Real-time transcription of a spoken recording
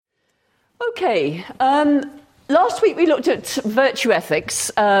Okay, last week we looked at virtue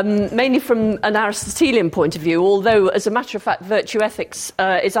ethics, mainly from an Aristotelian point of view, although, as a matter of fact, virtue ethics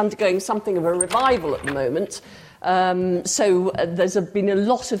is undergoing something of a revival at the moment. So there's been a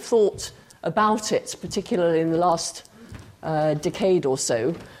lot of thought about it, particularly in the last decade or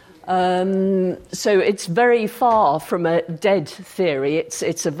so. So it's very far from a dead theory.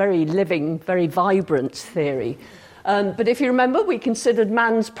 It's a very living, very vibrant theory. But if you remember, we considered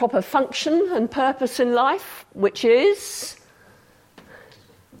man's proper function and purpose in life, which is...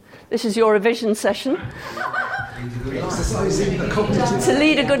 This is your revision session. To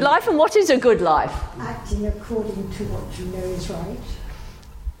lead a good life. And what is a good life? Acting according to what you know is right.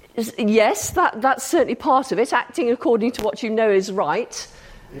 Yes, that's certainly part of it. Acting according to what you know is right.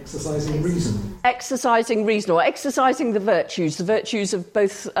 Exercising reason. Exercising reason, or exercising the virtues of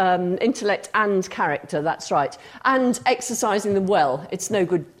both intellect and character, that's right. And exercising them well. It's no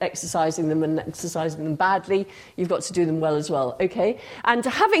good exercising them and exercising them badly. You've got to do them well as well, okay? And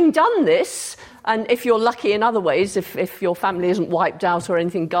having done this, and if you're lucky in other ways, if your family isn't wiped out or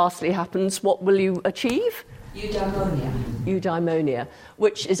anything ghastly happens, what will you achieve? Eudaimonia,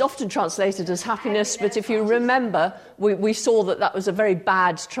 which is often translated as happiness, but if you remember, we saw that was a very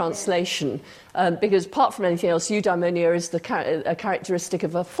bad translation, because apart from anything else, eudaimonia is a characteristic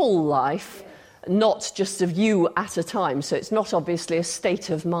of a full life, not just of you at a time. So it's not obviously a state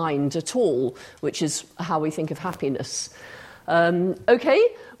of mind at all, which is how we think of happiness. Okay,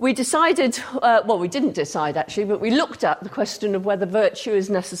 we decided, we didn't decide actually, but we looked at the question of whether virtue is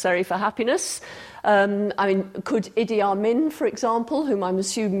necessary for happiness. Could Idi Amin, for example, whom I'm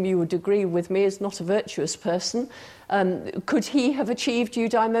assuming you would agree with me is not a virtuous person, could he have achieved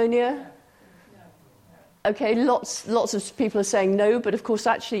eudaimonia? No. Okay, lots of people are saying no, but of course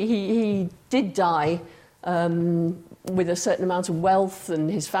actually he did die with a certain amount of wealth and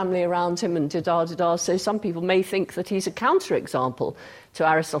his family around him and da-da-da-da, so some people may think that he's a counterexample to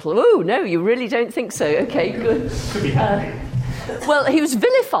Aristotle. Oh, no, you really don't think so. Okay, good. Could be happy. Well, he was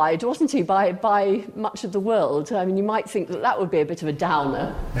vilified, wasn't he, by much of the world? I mean, you might think that would be a bit of a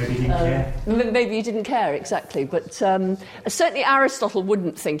downer. Maybe he didn't care. Maybe he didn't care, exactly. But certainly Aristotle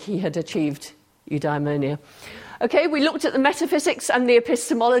wouldn't think he had achieved eudaimonia. Okay, we looked at the metaphysics and the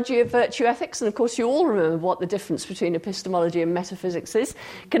epistemology of virtue ethics, and of course you all remember what the difference between epistemology and metaphysics is.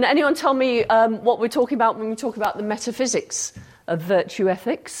 Can anyone tell me what we're talking about when we talk about the metaphysics of virtue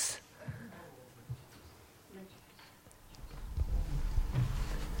ethics?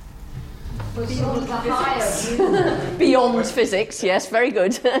 Beyond the higher. Beyond physics, yes, very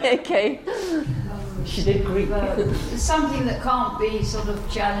good. Okay. She did Greek. Something that can't be sort of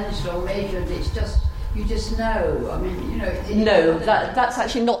challenged or measured, it's just... You just know. I mean, No, that's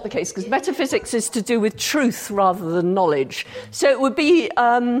actually not the case, because metaphysics is to do with truth rather than knowledge. So it would be,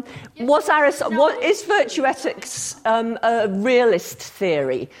 what is virtue ethics a realist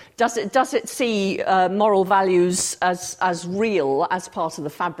theory? Does it see moral values as real, as part of the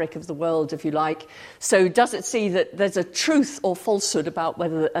fabric of the world, if you like? So does it see that there's a truth or falsehood about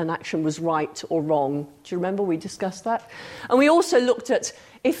whether an action was right or wrong? Do you remember we discussed that? And we also looked at,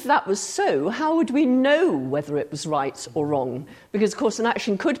 if that was so, how would we know whether it was right or wrong? Because, of course, an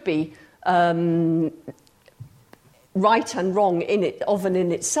action could be right and wrong in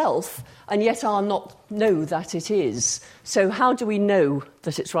itself, and yet not know that it is. So how do we know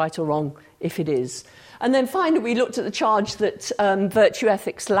that it's right or wrong if it is? And then finally, we looked at the charge that virtue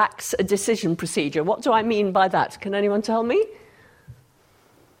ethics lacks a decision procedure. What do I mean by that? Can anyone tell me?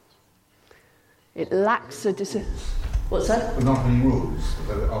 It lacks a decision... What's that? But not any rules.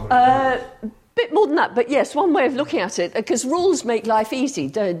 Bit more than that, but yes, one way of looking at it, because rules make life easy,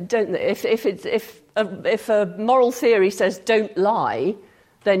 don't they? If a moral theory says don't lie,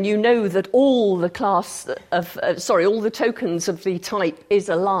 then you know that all the tokens of the type is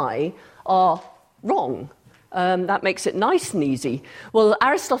a lie are wrong. That makes it nice and easy. Well,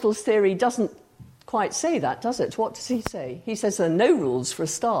 Aristotle's theory doesn't quite say that, does it? What does he say? He says there are no rules for a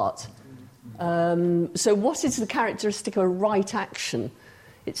start. So what is the characteristic of a right action?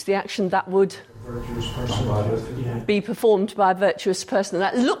 It's the action that would be performed by a virtuous person. And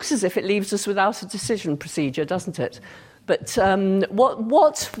that looks as if it leaves us without a decision procedure, doesn't it? But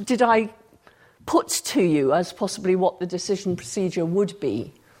what did I put to you as possibly what the decision procedure would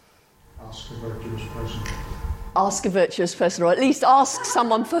be? Ask a virtuous person. Ask a virtuous person, or at least ask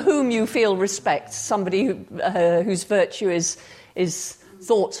someone for whom you feel respect, somebody whose virtue is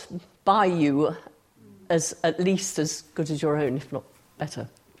thought by you as at least as good as your own, if not better.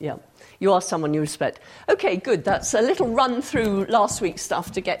 Yeah, you are someone you respect. Okay, good. That's a little run through last week's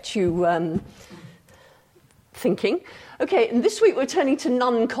stuff to get you thinking. Okay, and this week we're turning to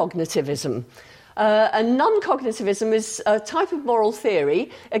non-cognitivism. And non-cognitivism is a type of moral theory.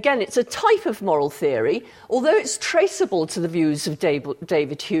 Again, it's a type of moral theory. Although it's traceable to the views of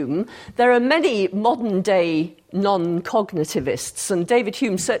David Hume, there are many modern-day non-cognitivists, and David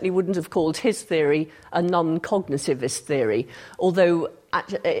Hume certainly wouldn't have called his theory a non-cognitivist theory, although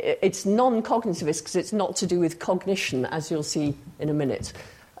it's non-cognitivist because it's not to do with cognition, as you'll see in a minute,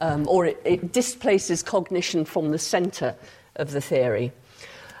 or it displaces cognition from the centre of the theory.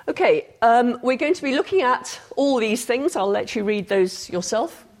 Okay, we're going to be looking at all these things. I'll let you read those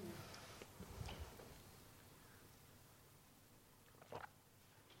yourself.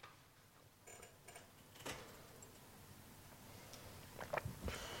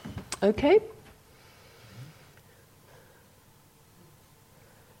 Okay.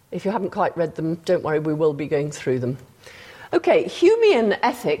 If you haven't quite read them, don't worry, we will be going through them. Okay, Humean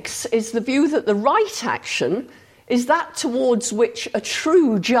ethics is the view that the right action is that towards which a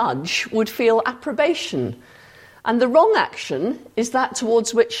true judge would feel approbation, and the wrong action is that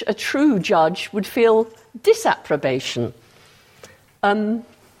towards which a true judge would feel disapprobation. Does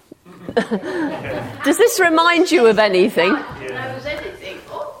this remind you of anything?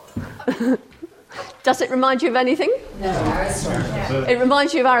 Does it remind you of anything? No, Aristotle. It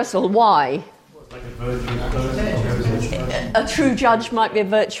reminds you of Aristotle. Why? A true judge might be a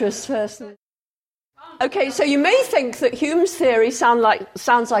virtuous person. Okay, so you may think that Hume's theory sounds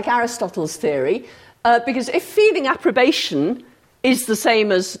like Aristotle's theory, because if feeling approbation is the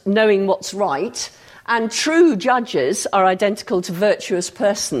same as knowing what's right, and true judges are identical to virtuous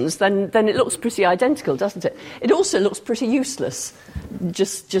persons, then it looks pretty identical, doesn't it? It also looks pretty useless,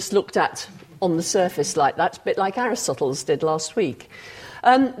 just looked at on the surface like that, a bit like Aristotle's did last week.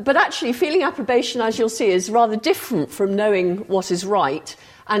 But actually, feeling approbation, as you'll see, is rather different from knowing what is right.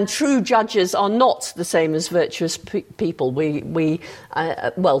 And true judges are not the same as virtuous people. We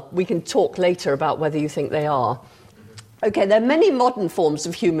can talk later about whether you think they are. Okay, there are many modern forms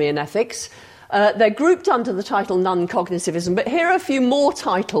of Humean ethics. They're grouped under the title Non-Cognitivism, but here are a few more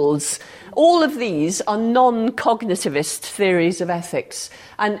titles. All of these are non-cognitivist theories of ethics.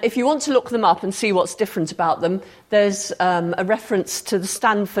 And if you want to look them up and see what's different about them, there's a reference to the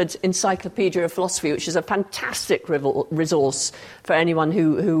Stanford Encyclopedia of Philosophy, which is a fantastic resource for anyone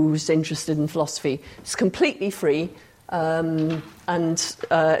who's interested in philosophy. It's completely free and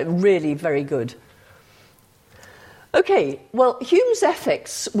really very good. Okay, well, Hume's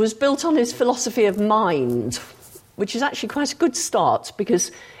ethics was built on his philosophy of mind, which is actually quite a good start,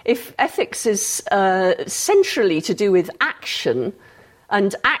 because if ethics is centrally to do with action,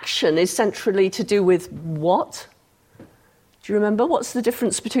 and action is centrally to do with what? Do you remember? What's the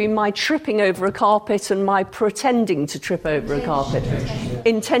difference between my tripping over a carpet and my pretending to trip over a carpet?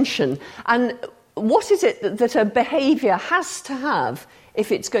 Intention. And what is it that a behaviour has to have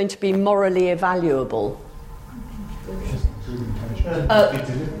if it's going to be morally evaluable?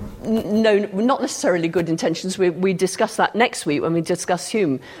 No, not necessarily good intentions. We discuss that next week when we discuss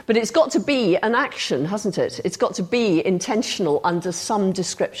Hume. But it's got to be an action, hasn't it? It's got to be intentional under some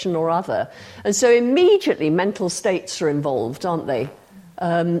description or other. And so immediately mental states are involved, aren't they?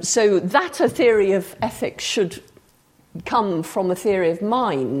 So that a theory of ethics should come from a theory of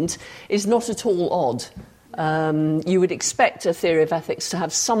mind is not at all odd. You would expect a theory of ethics to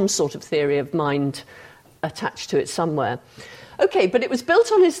have some sort of theory of mind attached to it somewhere. Okay, but it was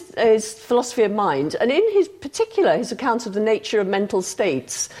built on his philosophy of mind, and in his account of the nature of mental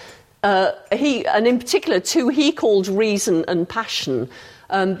states, and in particular two he called reason and passion,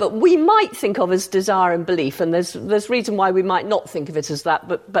 but we might think of as desire and belief, and there's reason why we might not think of it as that,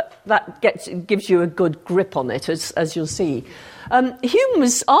 but that gives you a good grip on it, as you'll see. Hume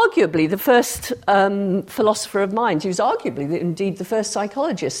was arguably the first philosopher of mind. He was arguably, indeed, the first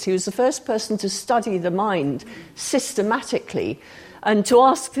psychologist. He was the first person to study the mind systematically and to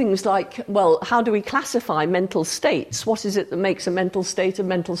ask things like, well, how do we classify mental states? What is it that makes a mental state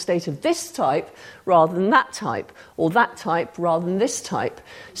of this type rather than that type, or that type rather than this type?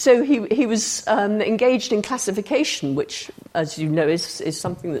 So he was engaged in classification, which, as you know, is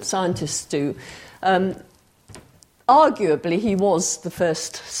something that scientists do. Arguably, he was the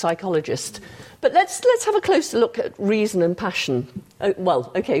first psychologist. But let's have a closer look at reason and passion.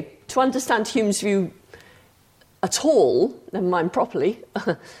 To understand Hume's view at all, never mind properly,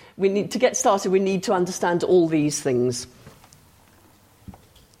 we need to understand all these things.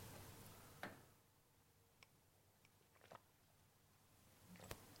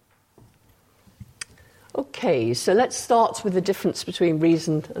 Okay, so let's start with the difference between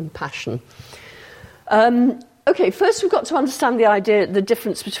reason and passion. Okay, first we've got to understand the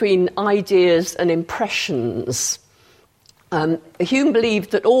difference between ideas and impressions. Hume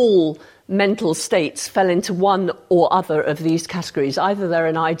believed that all mental states fell into one or other of these categories. Either they're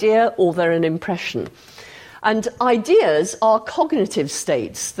an idea or they're an impression. And ideas are cognitive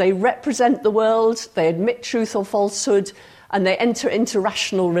states. They represent the world, they admit truth or falsehood, and they enter into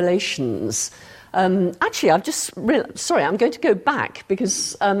rational relations. Actually, I'm going to go back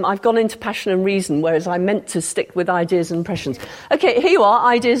because I've gone into passion and reason, whereas I meant to stick with ideas and impressions. Okay, here you are,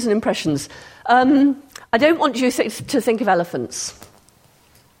 ideas and impressions. I don't want you to think of elephants.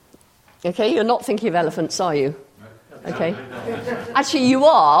 Okay, you're not thinking of elephants, are you? Okay. Actually, you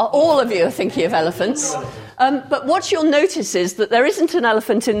are. All of you are thinking of elephants. But what you'll notice is that there isn't an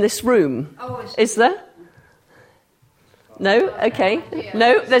elephant in this room. Is there? No? Okay.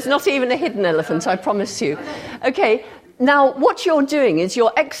 No, there's not even a hidden elephant, I promise you. Okay, now what you're doing is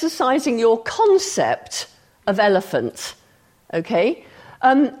you're exercising your concept of elephant. Okay?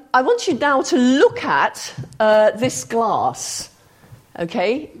 I want you now to look at this glass.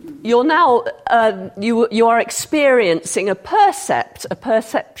 Okay? You're now, you are experiencing a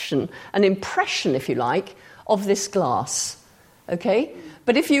perception, an impression, if you like, of this glass. Okay?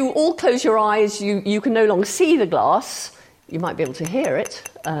 But if you all close your eyes, you can no longer see the glass. You might be able to hear it,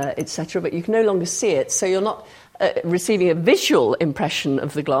 etc., but you can no longer see it, so you're not receiving a visual impression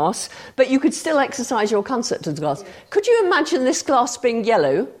of the glass, but you could still exercise your concept of the glass. Could you imagine this glass being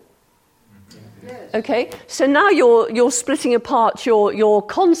yellow? Yes. Okay, so now you're splitting apart your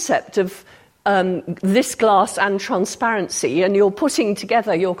concept of this glass and transparency, and you're putting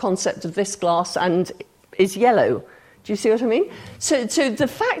together your concept of this glass and is yellow. Do you see what I mean? So the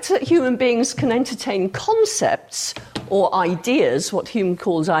fact that human beings can entertain concepts or ideas, what Hume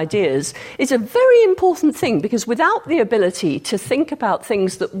calls ideas, is a very important thing, because without the ability to think about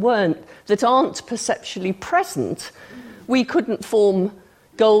things that aren't perceptually present, we couldn't form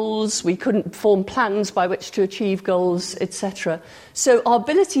goals, we couldn't form plans by which to achieve goals, etc. So our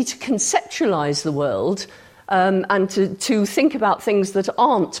ability to conceptualize the world and to think about things that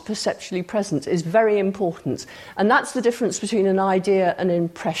aren't perceptually present is very important. And that's the difference between an idea and an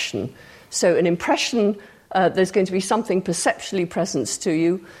impression. So an impression, there's going to be something perceptually present to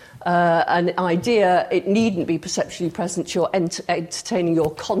you. An idea, it needn't be perceptually present. You're entertaining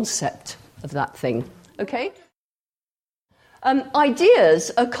your concept of that thing. Okay?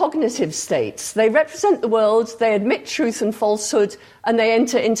 Ideas are cognitive states. They represent the world, they admit truth and falsehood, and they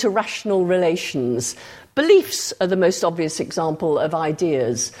enter into rational relations. Beliefs are the most obvious example of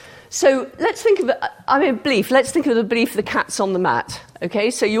ideas. So let's think of let's think of the belief the cat's on the mat. Okay,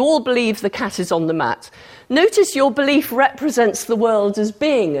 so you all believe the cat is on the mat. Notice your belief represents the world as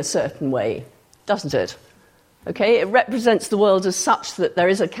being a certain way, doesn't it? Okay, it represents the world as such that there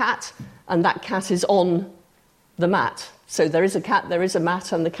is a cat, and that cat is on the mat. So there is a cat, there is a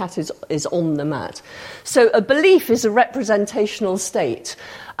mat, and the cat is on the mat. So a belief is a representational state,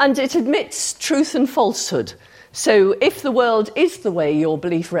 and it admits truth and falsehood. So if the world is the way your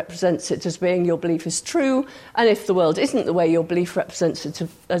belief represents it as being, your belief is true, and if the world isn't the way your belief represents it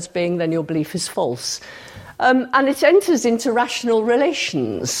as being, then your belief is false. And it enters into rational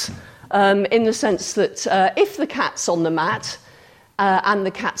relations, in the sense that if the cat's on the mat and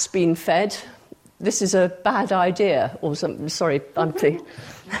the cat's been fed, this is a bad idea, or something. Sorry,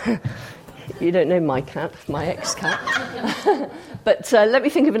 you don't know my cat, my ex-cat. But let me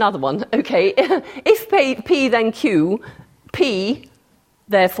think of another one. Okay, if P then Q, P,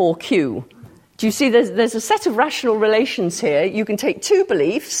 therefore Q. Do you see there's a set of rational relations here? You can take two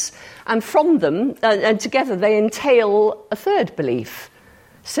beliefs, and from them, and together they entail a third belief.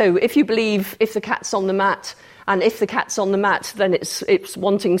 So if you believe if the cat's on the mat, and if the cat's on the mat, then it's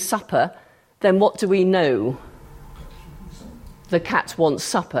wanting supper, then what do we know? The cat wants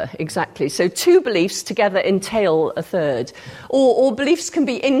supper, exactly. So two beliefs together entail a third. Or beliefs can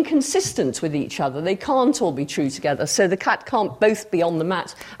be inconsistent with each other. They can't all be true together. So the cat can't both be on the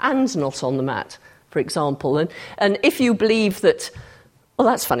mat and not on the mat, for example. And if you believe that, well,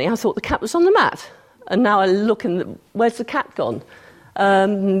 that's funny, I thought the cat was on the mat. And now I look and where's the cat gone?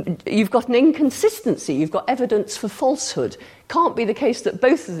 You've got an inconsistency. You've got evidence for falsehood. Can't be the case that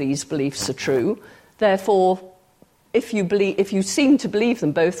both of these beliefs are true. Therefore, if you seem to believe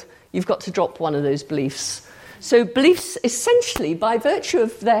them both, you've got to drop one of those beliefs. So beliefs, essentially, by virtue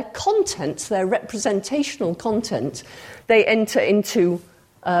of their content, their representational content, they enter into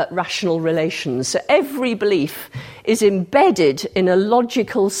rational relations. So every belief is embedded in a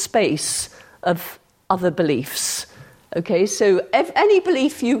logical space of other beliefs. Okay, so any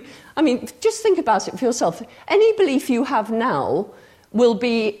belief just think about it for yourself. Any belief you have now will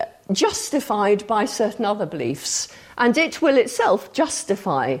be justified by certain other beliefs, and it will itself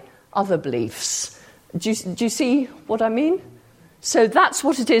justify other beliefs. Do you see what I mean? So that's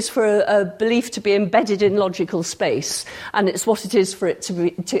what it is for a belief to be embedded in logical space, and it's what it is for it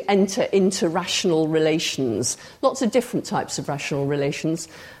to enter into rational relations. Lots of different types of rational relations,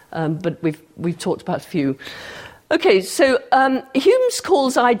 but we've talked about a few. Okay, so Hume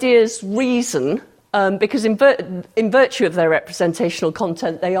calls ideas reason because in virtue of their representational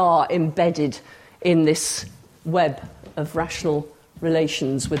content, they are embedded in this web of rational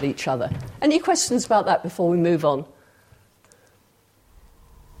relations with each other. Any questions about that before we move on?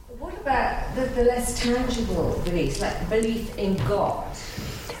 What about the less tangible beliefs, like belief in God?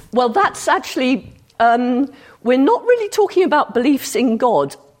 Well, that's actually, we're not really talking about beliefs in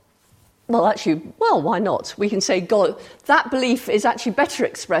God. Well, actually, why not? We can say God. That belief is actually better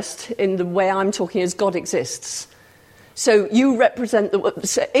expressed in the way I'm talking as God exists. So you represent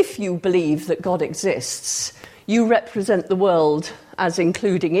so if you believe that God exists, you represent the world as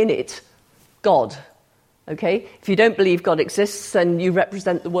including in it God. Okay? If you don't believe God exists, then you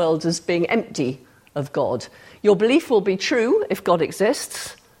represent the world as being empty of God. Your belief will be true if God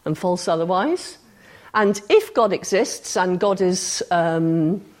exists and false otherwise. And if God exists and God is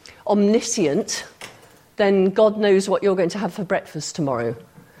omniscient, then God knows what you're going to have for breakfast tomorrow.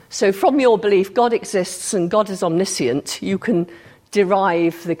 So from your belief God exists and God is omniscient, you can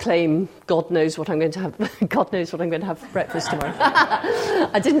derive the claim God knows what I'm going to have. God knows what I'm going to have for breakfast tomorrow.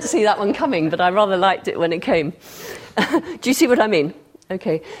 I didn't see that one coming, but I rather liked it when it came. Do you see what I mean?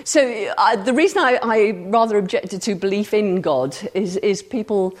 Okay. So the reason I rather objected to belief in God is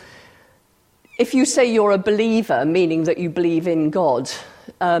people. If you say you're a believer, meaning that you believe in God,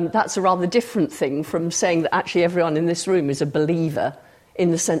 that's a rather different thing from saying that actually everyone in this room is a believer,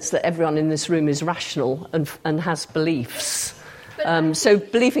 in the sense that everyone in this room is rational and has beliefs. So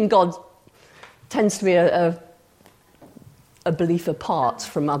belief in God tends to be a belief apart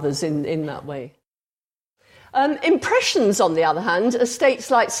from others in that way. Impressions, on the other hand, are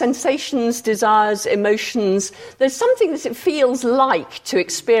states like sensations, desires, emotions. There's something that it feels like to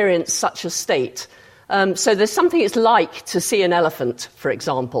experience such a state. So there's something it's like to see an elephant, for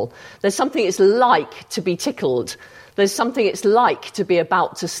example. There's something it's like to be tickled. There's something it's like to be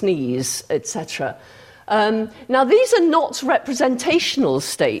about to sneeze, etc. Now, these are not representational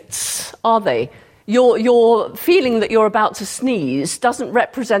states, are they? Your feeling that you're about to sneeze doesn't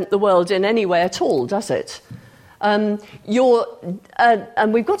represent the world in any way at all, does it? And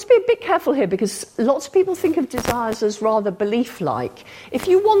we've got to be a bit careful here because lots of people think of desires as rather belief-like. If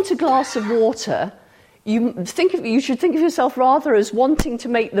you want a glass of water, you should think of yourself rather as wanting to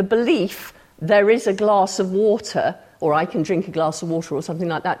make the belief there is a glass of water, or I can drink a glass of water, or something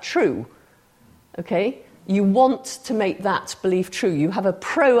like that, true. Okay? You want to make that belief true. You have a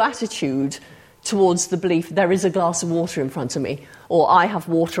pro-attitude towards the belief there is a glass of water in front of me, or I have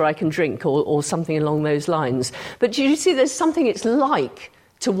water I can drink, or something along those lines. But do you see there's something it's like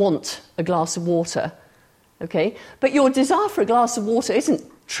to want a glass of water? Okay? But your desire for a glass of water isn't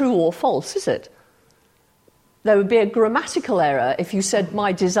true or false, is it? There would be a grammatical error if you said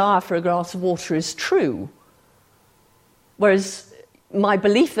my desire for a glass of water is true, whereas my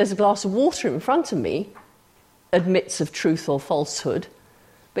belief there's a glass of water in front of me admits of truth or falsehood.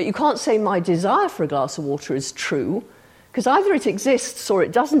 But you can't say my desire for a glass of water is true, because either it exists or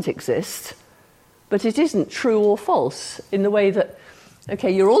it doesn't exist, but it isn't true or false in the way that,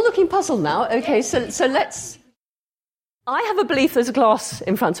 okay, you're all looking puzzled now. Okay, so let's... I have a belief there's a glass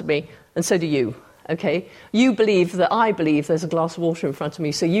in front of me, and so do you. Okay, you believe that I believe there's a glass of water in front of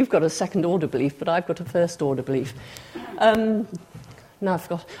me, so you've got a second-order belief, but I've got a first-order belief. Now I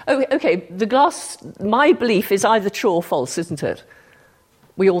forgot. Oh, okay, my belief is either true or false, isn't it?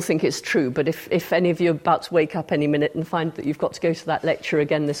 We all think it's true, but if any of you are about to wake up any minute and find that you've got to go to that lecture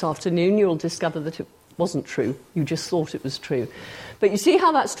again this afternoon, you'll discover that it wasn't true. You just thought it was true. But you see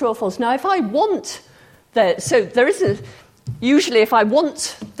how that's true or false. Now, if I want... Usually, if I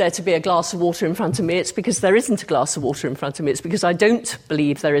want there to be a glass of water in front of me, it's because there isn't a glass of water in front of me. It's because I don't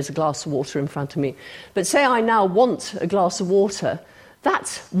believe there is a glass of water in front of me. But say I now want a glass of water,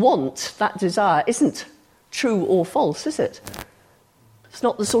 that want, that desire, isn't true or false, is it? It's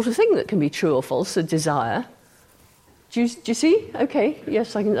not the sort of thing that can be true or false, a desire. Do you see? Okay,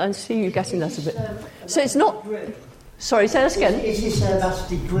 yes, I see you getting that a bit. So it's not... Sorry, say that again. Is this that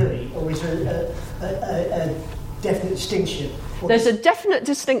degree, or is there a definite distinction? There's a definite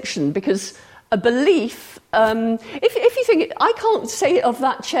distinction, because a belief... if you think... I can't say of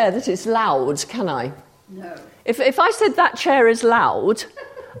that chair that it's loud, can I? No. If I said that chair is loud,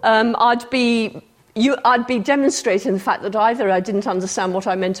 I'd be I'd be demonstrating the fact that either I didn't understand what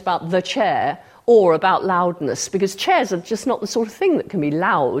I meant about the chair or about loudness, because chairs are just not the sort of thing that can be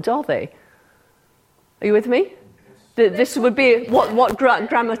loud, are they? Are you with me? This would be what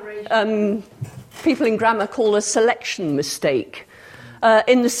grammar people in grammar call a selection mistake.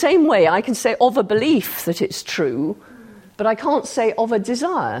 In the same way, I can say of a belief that it's true, but I can't say of a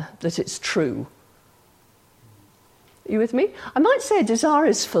desire that it's true. Are you with me? I might say a desire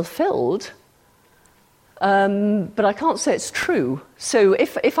is fulfilled, but I can't say it's true. So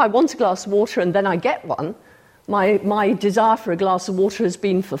if I want a glass of water and then I get one, my desire for a glass of water has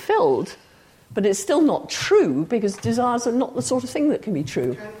been fulfilled, but it's still not true, because desires are not the sort of thing that can be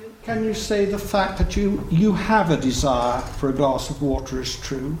true. Can you say the fact that you have a desire for a glass of water is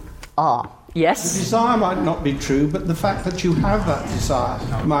true? Yes. The desire might not be true, but the fact that you have that desire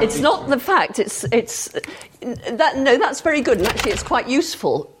might it's be not true. the fact, that's very good, and actually it's quite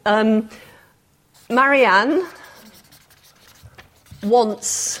useful. Marianne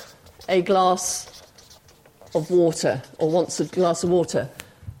wants a glass of water, or wants a glass of water.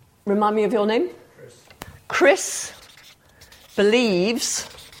 Remind me of your name? Chris believes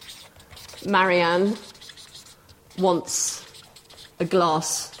Marianne wants a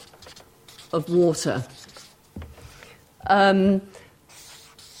glass of water. That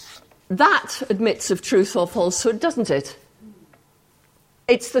admits of truth or falsehood, doesn't it?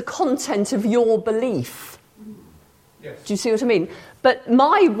 It's the content of your belief. Yes. Do you see what I mean? But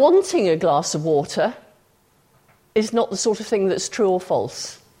my wanting a glass of water is not the sort of thing that's true or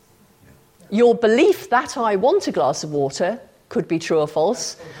false. Your belief that I want a glass of water could be true or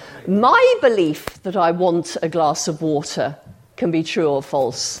false. My belief that I want a glass of water can be true or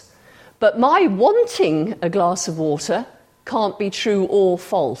false. But my wanting a glass of water can't be true or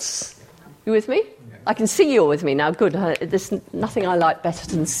false. You with me? I can see you're with me now. Good. There's nothing I like better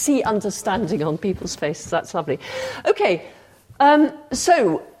than see understanding on people's faces. That's lovely. Okay.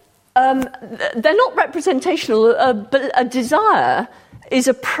 So they're not representational. But a desire is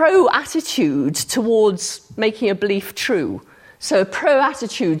a pro-attitude towards making a belief true. So a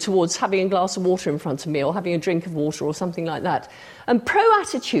pro-attitude towards having a glass of water in front of me, or having a drink of water, or something like that. And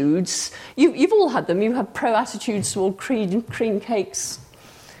pro-attitudes, you've all had them. You have pro-attitudes toward cream cakes.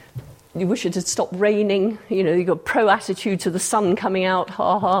 You wish it had stopped raining. You know, you've got pro-attitude to the sun coming out,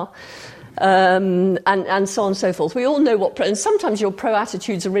 ha-ha. And so on and so forth. We all know what... And sometimes your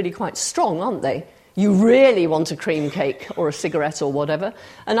pro-attitudes are really quite strong, aren't they? You really want a cream cake or a cigarette or whatever.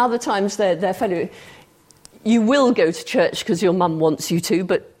 And other times they're fairly... You will go to church because your mum wants you to,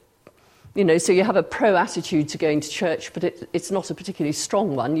 but, you know, so you have a pro-attitude to going to church, but it's not a particularly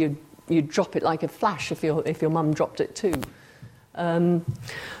strong one. You'd drop it like a flash if your mum dropped it too.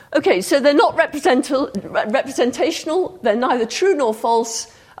 Okay, so they're not representational, they're neither true nor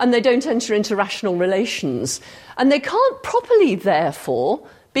false, and they don't enter into rational relations. And they can't properly, therefore,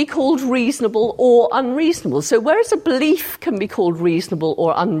 be called reasonable or unreasonable. So whereas a belief can be called reasonable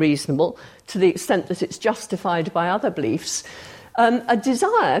or unreasonable to the extent that it's justified by other beliefs, a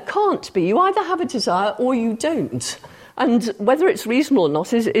desire can't be. You either have a desire or you don't. And whether it's reasonable or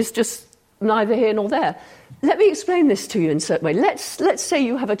not is just neither here nor there. Let me explain this to you in a certain way. Let's say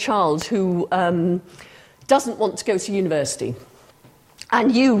you have a child who doesn't want to go to university.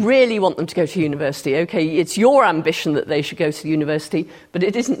 And you really want them to go to university. Okay, it's your ambition that they should go to university, but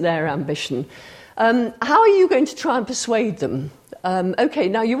it isn't their ambition. How are you going to try and persuade them? Okay,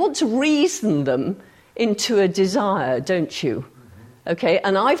 now you want to reason them into a desire, don't you? Okay,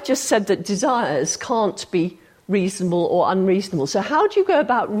 and I've just said that desires can't be reasonable or unreasonable. So how do you go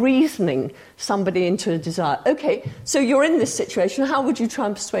about reasoning somebody into a desire? Okay, so you're in this situation. How would you try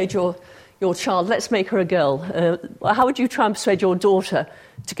and persuade your child? Let's make her a girl. How would you try and persuade your daughter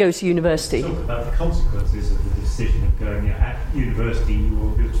to go to university? Talk about the consequences of the decision of going. At university, you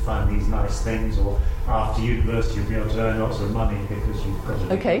will be able to find these nice things, or after university, you'll be able to earn lots of money because you've got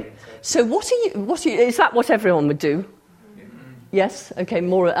a... Okay, so what are you? Is that what everyone would do? Yes. Okay.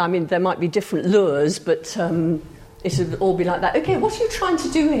 More. I mean, there might be different lures, but it would all be like that. Okay. What are you trying to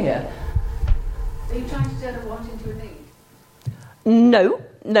do here? Are you trying to turn a want into a need? No,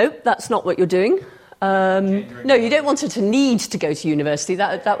 that's not what you're doing. No, you don't want her to need to go to university.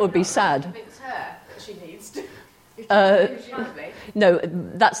 That would be sad. It's her that she needs to. No,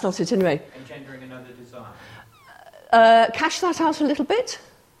 that's not it anyway. Engendering another desire. Cash that out a little bit.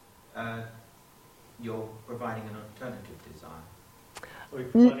 You're providing an alternative desire. Or you're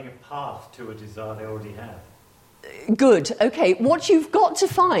providing a path to a desire they already have. Good. Okay. What you've got to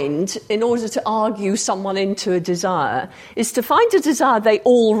find in order to argue someone into a desire is to find a desire they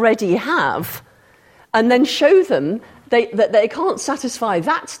already have, and then show them that they can't satisfy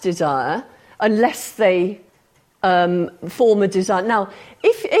that desire unless they form a desire. Now,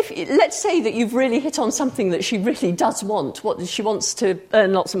 if let's say that you've really hit on something that she really does want. What she wants to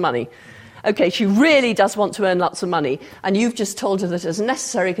earn lots of money. Okay, she really does want to earn lots of money, and you've just told her that as a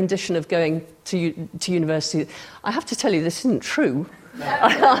necessary condition of going to university. I have to tell you, this isn't true.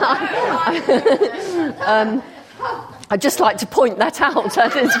 I'd just like to point that out.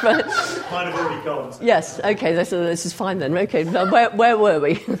 Might have already gone. Yes, okay, this is fine then. Okay, where were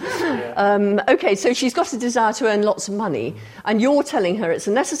we? Okay, so she's got a desire to earn lots of money, and you're telling her it's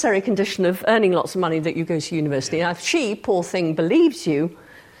a necessary condition of earning lots of money that you go to university. Now, if she, poor thing, believes you,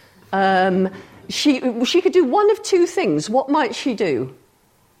 she could do one of two things. What might she do?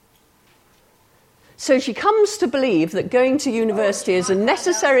 So she comes to believe that going to university is a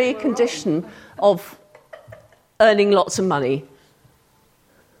necessary condition of earning lots of money.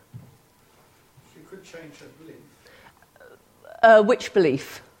 She could change her belief. Which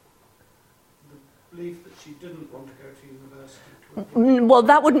belief? The belief that she didn't want to go to university. Well,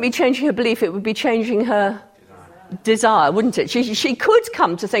 that wouldn't be changing her belief. It would be changing her desire, wouldn't it? She could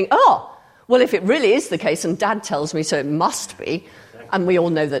come to think, well, if it really is the case, and Dad tells me so, it must be. And we all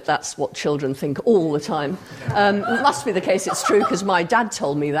know that that's what children think all the time. It must be the case, it's true, because my dad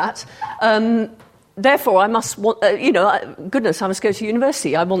told me that. Therefore, I must want, goodness, I must go to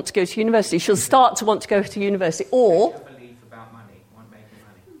university. I want to go to university. She'll start to want to go to university. Or, belief about money, want making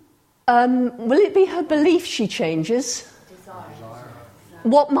money. will it be her belief she changes? Desire.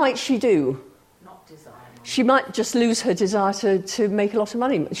 What might she do? Not desire. She might just lose her desire to make a lot of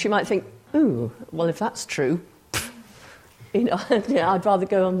money. She might think, ooh, well, if that's true, I'd rather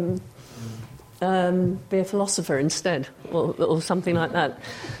go and be a philosopher instead, or something like that.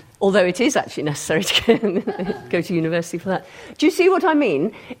 Although it is actually necessary to go to university for that. Do you see what I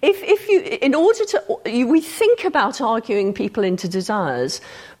mean? If you, in order to, we think about arguing people into desires,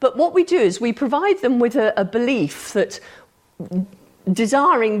 but what we do is we provide them with a belief that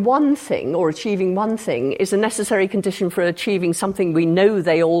desiring one thing or achieving one thing is a necessary condition for achieving something we know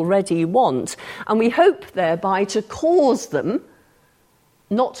they already want. And we hope thereby to cause them,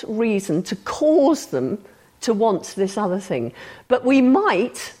 not reason, to cause them to want this other thing. But we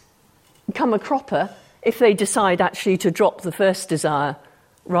might come a cropper if they decide actually to drop the first desire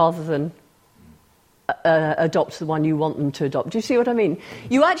rather than adopt the one you want them to adopt. Do you see what I mean?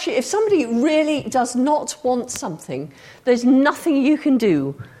 You actually, if somebody really does not want something, there's nothing you can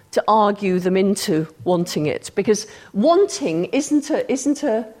do to argue them into wanting it, because wanting isn't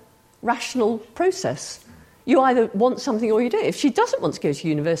a rational process. You either want something or you don't. If she doesn't want to go to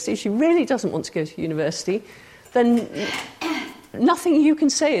university, if she really doesn't want to go to university, then nothing you can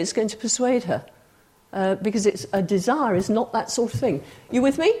say is going to persuade her, because it's a desire is not that sort of thing. You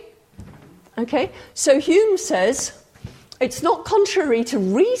with me? Okay, so Hume says it's not contrary to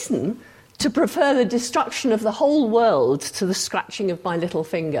reason to prefer the destruction of the whole world to the scratching of my little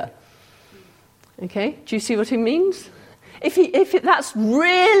finger. Okay, do you see what he means? If that's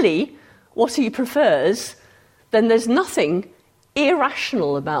really what he prefers, then there's nothing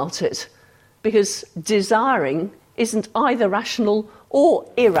irrational about it, because desiring isn't either rational or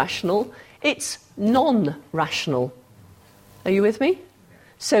irrational, it's non-rational. Are you with me?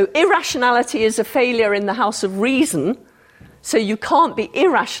 So irrationality is a failure in the house of reason, so you can't be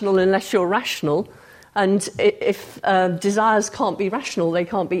irrational unless you're rational, and if desires can't be rational, they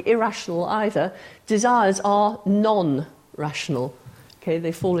can't be irrational either. Desires are non-rational. Okay,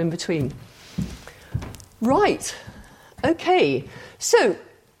 they fall in between. Right, okay, so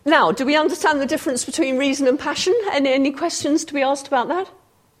now, do we understand the difference between reason and passion? Any questions to be asked about that?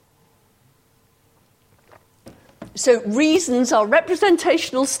 So reasons are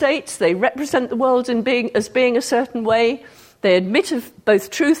representational states. They represent the world as being a certain way. They admit of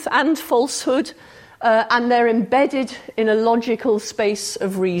both truth and falsehood, and they're embedded in a logical space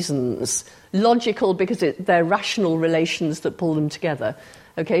of reasons. Logical because they're rational relations that pull them together.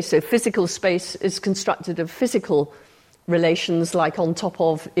 Okay, so physical space is constructed of physical relations like on top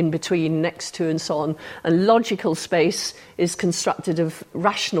of, in between, next to, and so on. And logical space is constructed of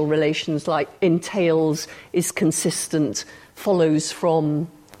rational relations like entails, is consistent, follows from,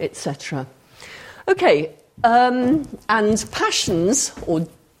 etc. Okay, and passions, or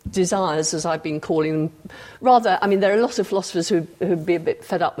desires as I've been calling them, rather, I mean, there are a lot of philosophers who'd be a bit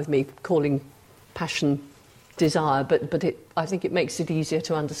fed up with me calling passion desire, but I think it makes it easier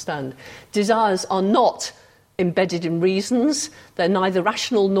to understand. Desires are not embedded in reasons. They're neither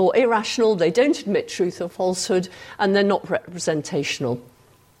rational nor irrational. They don't admit truth or falsehood, and they're not representational.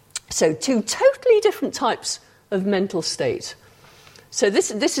 So two totally different types of mental state. So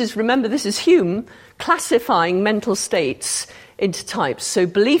this is, remember, this is Hume classifying mental states into types. So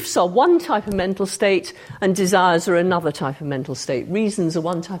beliefs are one type of mental state and desires are another type of mental state. Reasons are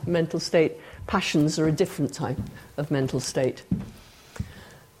one type of mental state, passions are a different type of mental state.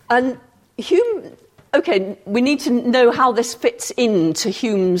 And Hume, okay, we need to know how this fits into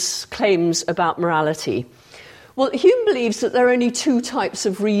Hume's claims about morality. Well, Hume believes that there are only two types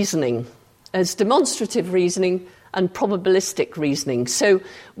of reasoning. There's demonstrative reasoning and probabilistic reasoning. So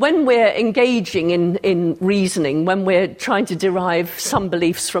when we're engaging in reasoning, when we're trying to derive some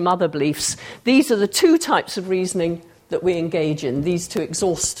beliefs from other beliefs, these are the two types of reasoning that we engage in. These two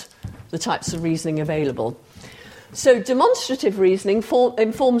exhaust the types of reasoning available. So demonstrative reasoning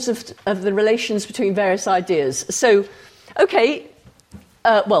informs of the relations between various ideas. So, okay,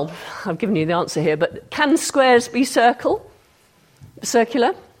 well, I've given you the answer here, but can squares be circular,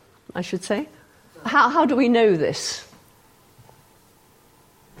 I should say? How do we know this?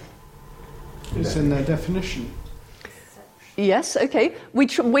 It's in their definition. Yes, okay.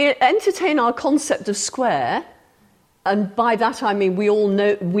 We entertain our concept of square, and by that I mean we all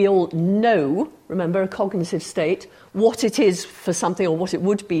know, remember, a cognitive state, what it is for something or what it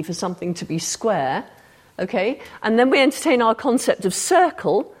would be for something to be square, okay? And then we entertain our concept of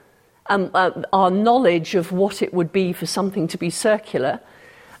circle, our knowledge of what it would be for something to be circular,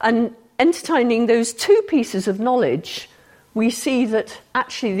 and entertaining those two pieces of knowledge, we see that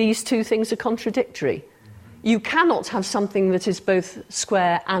actually these two things are contradictory. You cannot have something that is both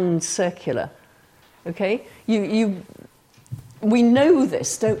square and circular. Okay? We know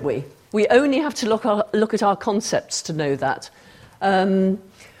this, don't we? We only have to look at our concepts to know that. And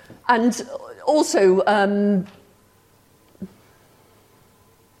also,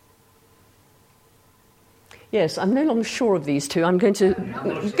 yes, I'm no longer sure of these two. I'm going to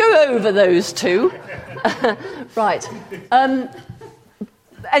go over those two. Right.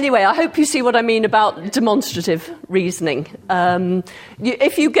 Anyway, I hope you see what I mean about demonstrative reasoning.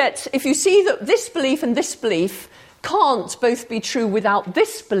 If you see that this belief and this belief can't both be true without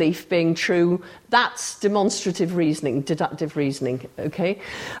this belief being true, that's demonstrative reasoning, deductive reasoning. Okay.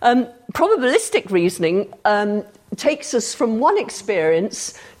 Probabilistic reasoning takes us from one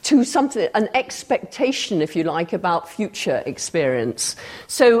experience to something, an expectation, if you like, about future experience.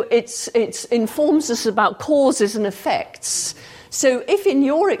 So it informs us about causes and effects. So if in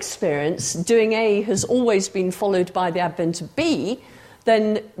your experience doing A has always been followed by the advent of B,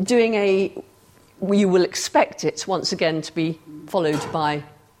 then doing A, you will expect it once again to be followed by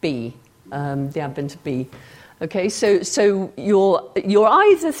B, the advent of B. Okay, so you're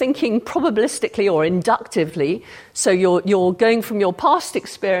either thinking probabilistically or inductively. So you're going from your past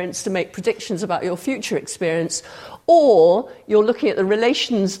experience to make predictions about your future experience, or you're looking at the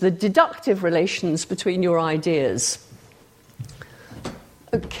relations, the deductive relations between your ideas.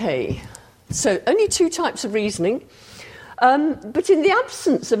 Okay, so only two types of reasoning, but in the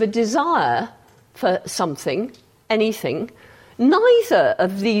absence of a desire for something, anything, neither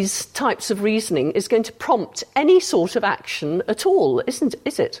of these types of reasoning is going to prompt any sort of action at all, is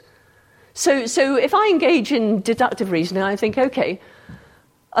it? So if I engage in deductive reasoning, I think, okay,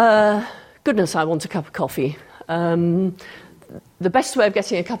 goodness, I want a cup of coffee. The best way of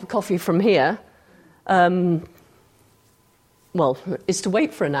getting a cup of coffee from here, is to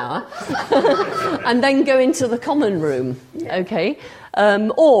wait for an hour and then go into the common room, okay?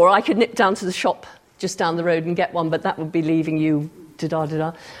 Or I could nip down to the shop just down the road and get one, but that would be leaving you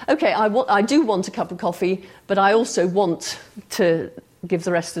da-da-da-da. Okay, I do want a cup of coffee, but I also want to give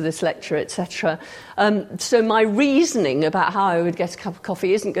the rest of this lecture, etc. So my reasoning about how I would get a cup of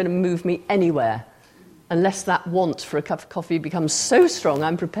coffee isn't going to move me anywhere unless that want for a cup of coffee becomes so strong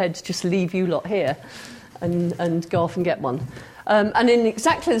I'm prepared to just leave you lot here and go off and get one. And in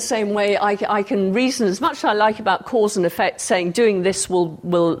exactly the same way, I can reason as much as I like about cause and effect, saying doing this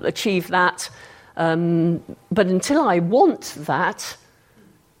will achieve that. But until I want that,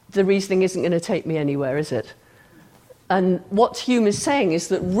 the reasoning isn't going to take me anywhere, is it? And what Hume is saying is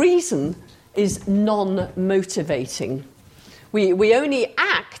that reason is non-motivating. We only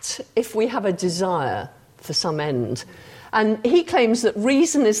act if we have a desire for some end. And he claims that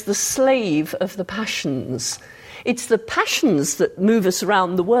reason is the slave of the passions. It's the passions that move us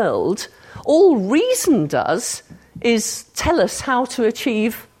around the world. All reason does is tell us how to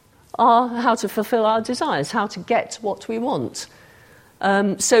achieve how to fulfill our desires, how to get what we want.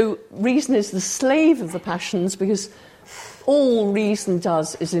 So reason is the slave of the passions because all reason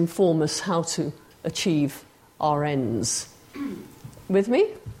does is inform us how to achieve our ends. With me?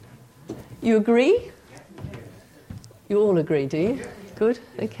 You agree? You all agree, do you? Good,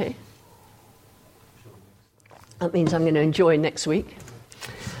 okay. That means I'm going to enjoy next week.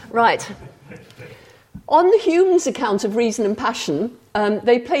 Right. On Hume's account of reason and passion,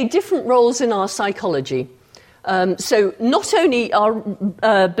 they play different roles in our psychology. So not only are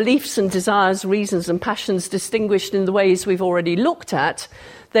beliefs and desires, reasons and passions distinguished in the ways we've already looked at,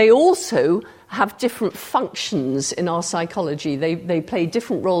 they also have different functions in our psychology. They play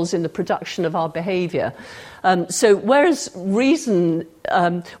different roles in the production of our behaviour. So whereas reason,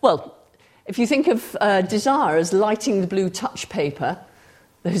 if you think of desire as lighting the blue touch paper,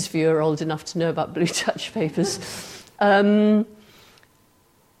 those of you who are old enough to know about blue touch papers, that's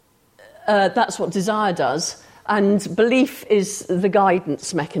what desire does. And belief is the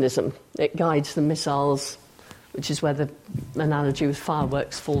guidance mechanism. It guides the missiles, which is where the analogy with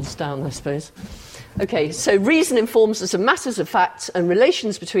fireworks falls down, I suppose. Okay, so reason informs us of matters of fact and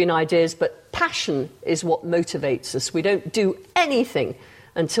relations between ideas, but passion is what motivates us. We don't do anything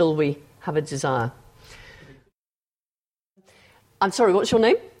until we have a desire. I'm sorry, what's your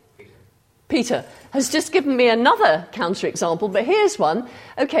name? Peter has just given me another counterexample, but here's one.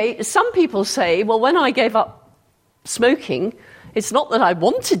 Okay, some people say, well, when I gave up smoking, it's not that I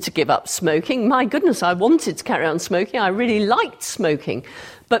wanted to give up smoking. My goodness, I wanted to carry on smoking. I really liked smoking.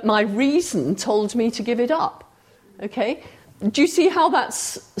 But my reason told me to give it up. Okay? Do you see how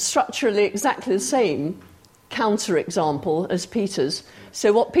that's structurally exactly the same counterexample as Peter's?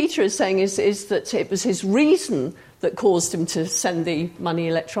 So what Peter is saying is that it was his reason that caused him to send the money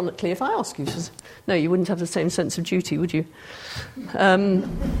electronically. If I ask you, no, you wouldn't have the same sense of duty, would you?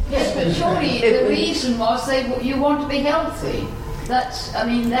 Yes, but surely the reason was you want to be healthy. That's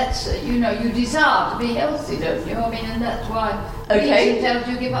you desire to be healthy, don't you? I mean, and that's why reason tells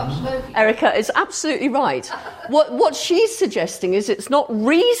you to give up smoking. Erica is absolutely right. What she's suggesting is it's not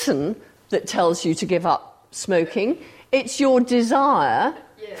reason that tells you to give up smoking, it's your desire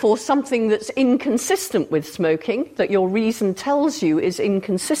for something that's inconsistent with smoking, that your reason tells you is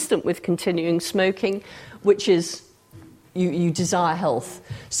inconsistent with continuing smoking, which is you desire health.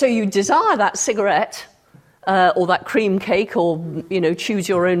 So you desire that cigarette or that cream cake or, choose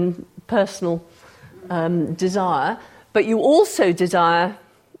your own personal desire, but you also desire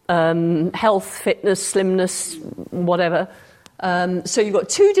health, fitness, slimness, whatever. So you've got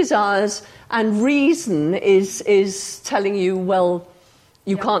two desires, and reason is telling you, well,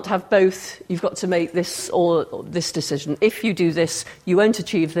 you can't have both. You've got to make this or this decision. If you do this, you won't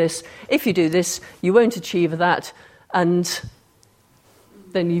achieve this. If you do this, you won't achieve that. And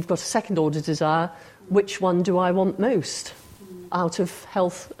then you've got a second-order desire. Which one do I want most out of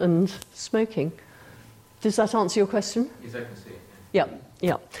health and smoking? Does that answer your question? Yes, I can see it.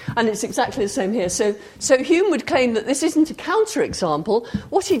 Yeah. And it's exactly the same here. So Hume would claim that this isn't a counterexample.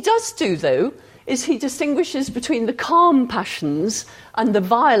 What he does do, though, is he distinguishes between the calm passions and the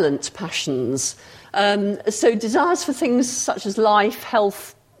violent passions. So desires for things such as life,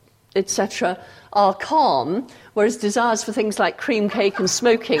 health, etc. are calm, whereas desires for things like cream cake and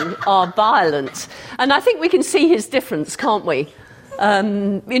smoking are violent. And I think we can see his difference, can't we?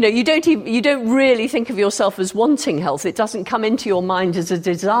 You don't really think of yourself as wanting health. It doesn't come into your mind as a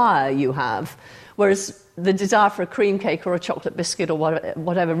desire you have, whereas the desire for a cream cake or a chocolate biscuit or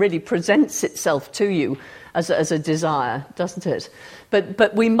whatever really presents itself to you as a desire, doesn't it?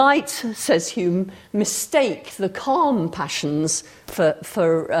 But we might, says Hume, mistake the calm passions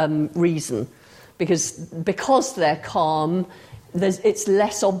for reason, because they're calm, it's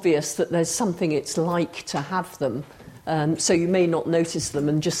less obvious that there's something it's like to have them. So you may not notice them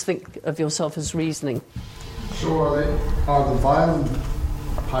and just think of yourself as reasoning. So are the violent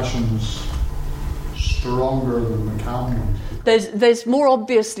passions stronger than the calm ones? There's more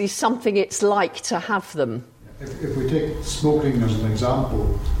obviously something it's like to have them. If we take smoking as an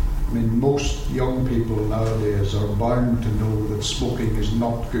example, I mean, most young people nowadays are bound to know that smoking is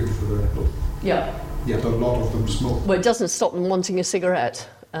not good for their health. Yeah. Yet a lot of them smoke. Well, it doesn't stop them wanting a cigarette.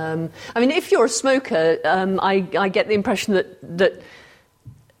 If you're a smoker, I get the impression that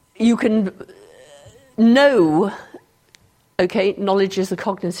you can know. Okay, knowledge is a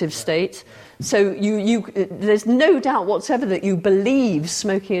cognitive state. So there's no doubt whatsoever that you believe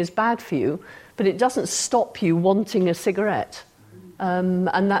smoking is bad for you, but it doesn't stop you wanting a cigarette. And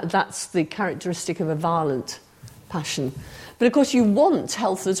that's the characteristic of a violent passion. But of course you want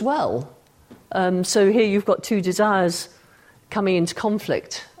health as well. So here you've got two desires coming into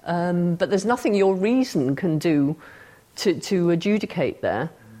conflict. But there's nothing your reason can do to adjudicate there.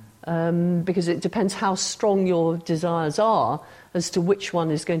 Because it depends how strong your desires are as to which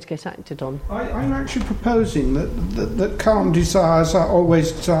one is going to get acted on. I'm actually proposing that calm desires are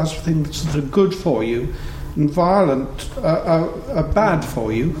always desires for things that are good for you, and violent are bad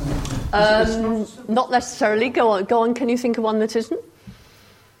for you. Not necessarily. Go on. Can you think of one that isn't?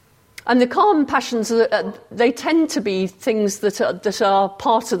 And the calm passions, they tend to be things that are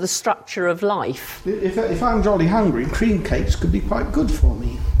part of the structure of life. If I'm jolly hungry, cream cakes could be quite good for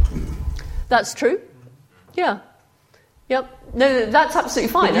me. That's true. Yeah. Yep. No, that's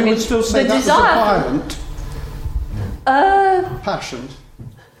absolutely fine. But you would still say that was a violent passion.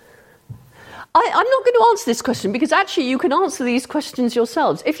 I'm not going to answer this question because actually you can answer these questions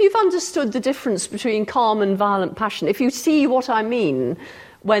yourselves. If you've understood the difference between calm and violent passion, if you see what I mean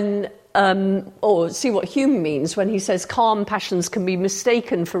when, or see what Hume means when he says calm passions can be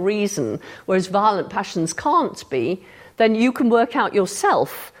mistaken for reason, whereas violent passions can't be, then you can work out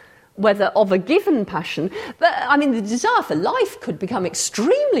yourself whether of a given passion. But, I mean, the desire for life could become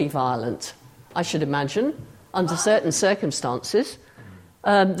extremely violent, I should imagine, under certain circumstances.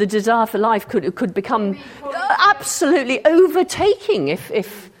 The desire for life could become absolutely overtaking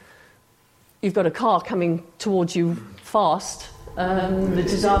if you've got a car coming towards you fast. The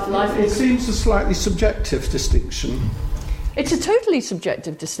desire for life. It seems a slightly subjective distinction. It's a totally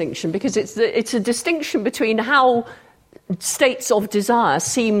subjective distinction because it's a distinction between how states of desire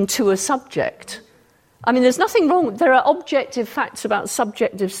seem to a subject. I mean, there's nothing wrong. There are objective facts about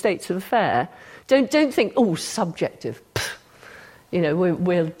subjective states of affair. Don't think, oh, subjective. Pfft. You know,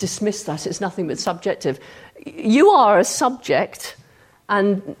 we'll dismiss that. It's nothing but subjective. You are a subject,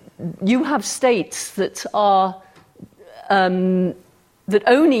 and you have states that are that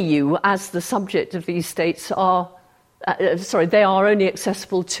only you, as the subject of these states, are. They are only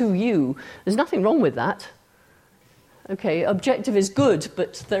accessible to you. There's nothing wrong with that. Okay, objective is good,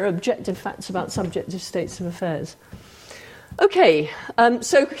 but there are objective facts about subjective states of affairs. Okay,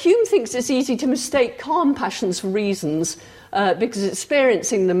 so Hume thinks it's easy to mistake calm passions for reasons because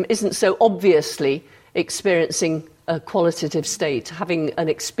experiencing them isn't so obviously experiencing a qualitative state, having an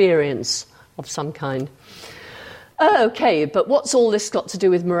experience of some kind. Okay, but what's all this got to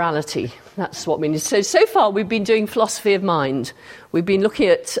do with morality? That's what we need. So far we've been doing philosophy of mind. We've been looking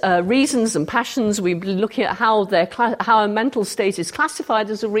at reasons and passions. We've been looking at how a mental state is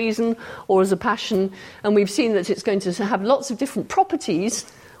classified as a reason or as a passion. And we've seen that it's going to have lots of different properties,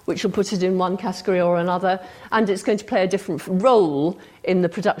 which will put it in one category or another. And it's going to play a different role in the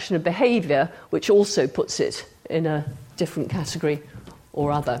production of behaviour, which also puts it in a different category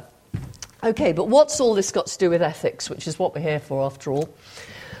or other. Okay, but what's all this got to do with ethics, which is what we're here for after all?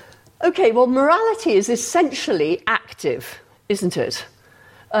 Okay, well, morality is essentially active, isn't it?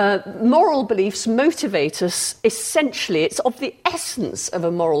 Moral beliefs motivate us essentially. It's of the essence of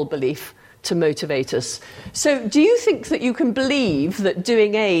a moral belief to motivate us. So do you think that you can believe that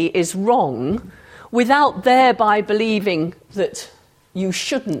doing A is wrong without thereby believing that you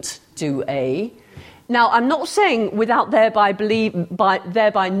shouldn't do A? Now, I'm not saying without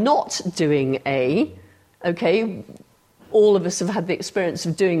thereby not doing A, okay? All of us have had the experience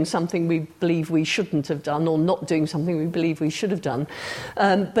of doing something we believe we shouldn't have done or not doing something we believe we should have done.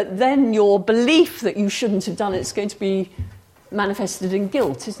 But then your belief that you shouldn't have done it's going to be manifested in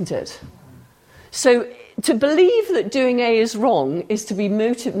guilt, isn't it? So to believe that doing A is wrong is to be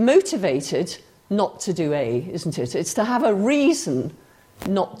motivated not to do A, isn't it? It's to have a reason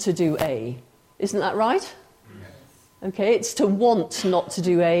not to do A. Isn't that right? Okay, it's to want not to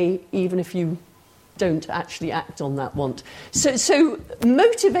do A, even if you don't actually act on that want. So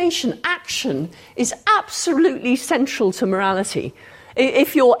motivation, action, is absolutely central to morality.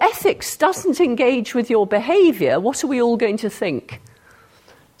 If your ethics doesn't engage with your behaviour, what are we all going to think?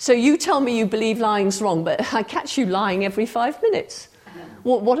 So you tell me you believe lying's wrong, but I catch you lying every 5 minutes.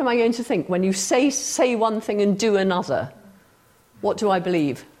 What am I going to think? When you say one thing and do another, what do I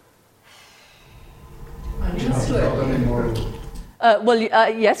believe?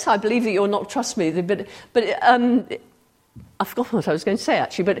 Yes, I believe that you're not trustworthy, but I forgot what I was going to say,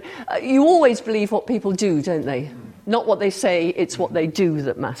 actually, but you always believe what people do, don't they? Not what they say, it's what they do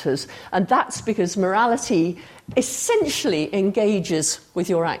that matters. And that's because morality essentially engages with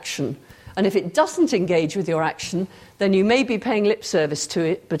your action. And if it doesn't engage with your action, then you may be paying lip service to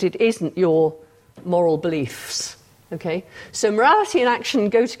it, but it isn't your moral beliefs. Okay? So morality and action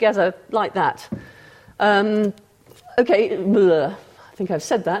go together like that. Okay, I think I've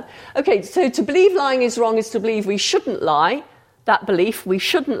said that. Okay, so to believe lying is wrong is to believe we shouldn't lie. That belief, we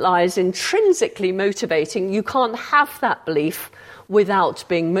shouldn't lie, is intrinsically motivating. You can't have that belief without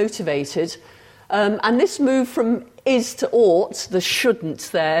being motivated. And this move from is to ought, the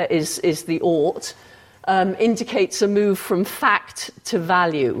shouldn't there is the ought, indicates a move from fact to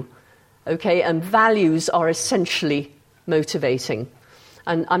value. Okay, and values are essentially motivating.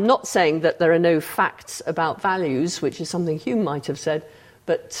 And I'm not saying that there are no facts about values, which is something Hume might have said,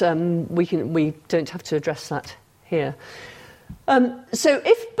 but we don't have to address that here. So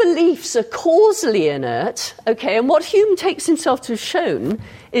if beliefs are causally inert, okay, and what Hume takes himself to have shown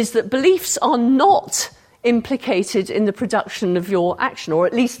is that beliefs are not implicated in the production of your action, or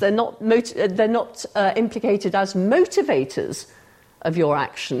at least they're not implicated as motivators of your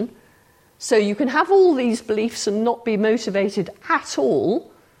action. So you can have all these beliefs and not be motivated at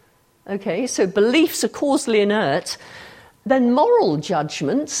all. Okay, so beliefs are causally inert. Then moral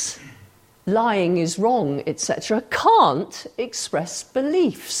judgments, lying is wrong, etc., can't express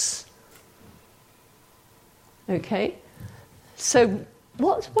beliefs. Okay, so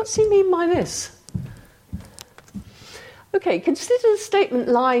what's he mean by this? Okay, consider the statement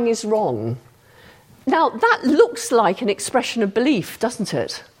lying is wrong. Now, that looks like an expression of belief, doesn't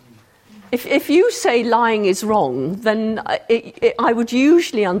it? If you say lying is wrong, then I would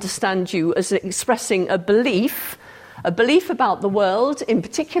usually understand you as expressing a belief about the world, in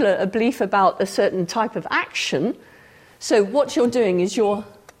particular a belief about a certain type of action. So what you're doing is you're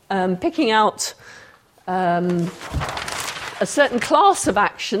picking out a certain class of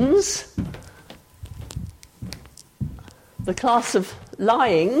actions, the class of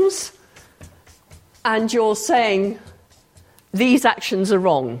lyings, and you're saying these actions are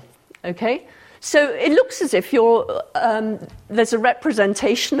wrong. Okay? So it looks as if there's a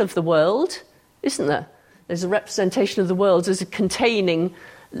representation of the world, isn't there? There's a representation of the world as containing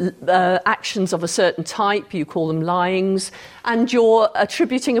actions of a certain type, you call them lyings, and you're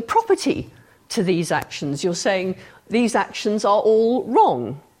attributing a property to these actions. You're saying these actions are all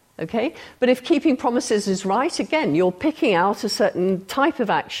wrong. Okay? But if keeping promises is right, again, you're picking out a certain type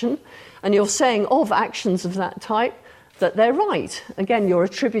of action, and you're saying of actions of that type that they're right. Again, you're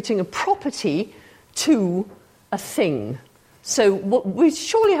attributing a property to a thing. So we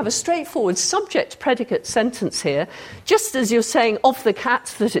surely have a straightforward subject-predicate sentence here. Just as you're saying of the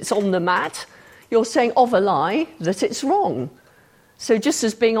cat that it's on the mat, you're saying of a lie that it's wrong. So just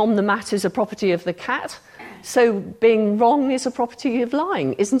as being on the mat is a property of the cat, so being wrong is a property of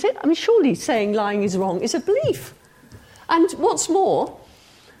lying, isn't it? I mean, surely saying lying is wrong is a belief. And what's more,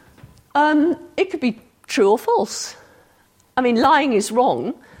 it could be true or false. I mean, lying is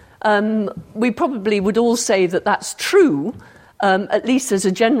wrong. We probably would all say that that's true, at least as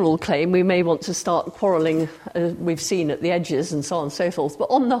a general claim. We may want to start quarrelling, we've seen at the edges and so on and so forth. But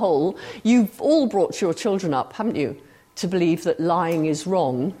on the whole, you've all brought your children up, haven't you, to believe that lying is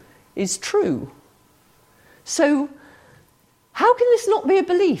wrong is true. So how can this not be a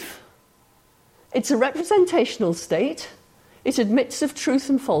belief? It's a representational state. It admits of truth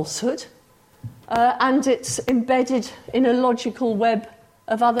and falsehood. And it's embedded in a logical web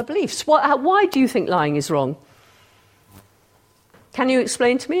of other beliefs. Why do you think lying is wrong? Can you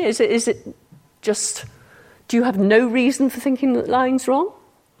explain to me? Is it just... Do you have no reason for thinking that lying's wrong?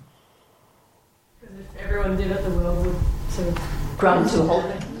 Because if everyone did it, the world would sort of ground to a halt.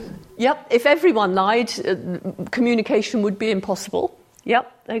 Yep, if everyone lied, communication would be impossible.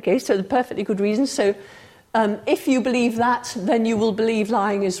 Yep, okay, so the perfectly good reason. So if you believe that, then you will believe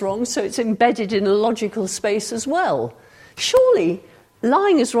lying is wrong, so it's embedded in a logical space as well. Surely,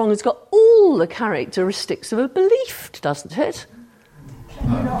 lying is wrong has got all the characteristics of a belief, doesn't it?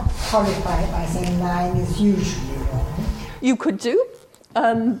 Can you not qualify it by saying lying is usually wrong? You could do,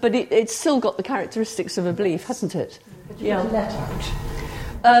 but it's still got the characteristics of a belief, hasn't it? But you got let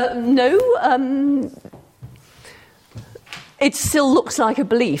out. No, it still looks like a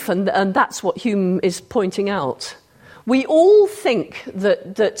belief, and that's what Hume is pointing out. We all think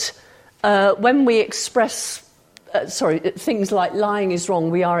that when we express, things like lying is wrong,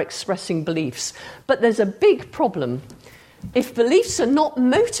 we are expressing beliefs. But there's a big problem. If beliefs are not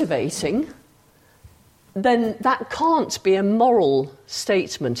motivating, then that can't be a moral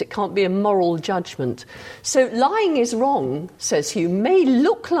statement. It can't be a moral judgment. So lying is wrong, says Hume, may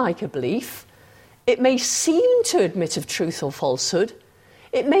look like a belief. It may seem to admit of truth or falsehood.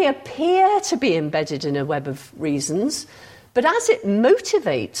 It may appear to be embedded in a web of reasons. But as it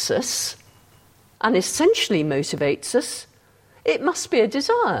motivates us, and essentially motivates us, it must be a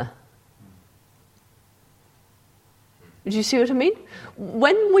desire. Do you see what I mean?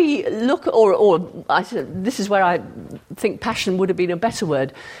 When we look, this is where I think passion would have been a better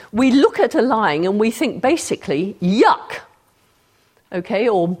word. We look at a lying and we think basically, yuck, okay,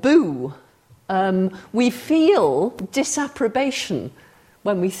 or boo. We feel disapprobation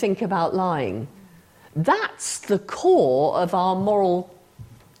when we think about lying. That's the core of our moral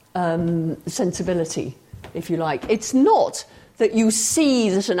sensibility, if you like. It's not that you see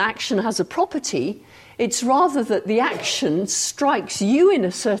that an action has a property. It's rather that the action strikes you in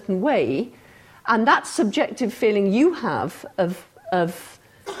a certain way, and that subjective feeling you have of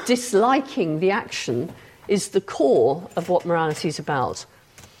disliking the action is the core of what morality is about.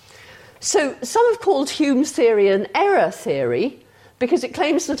 So some have called Hume's theory an error theory because it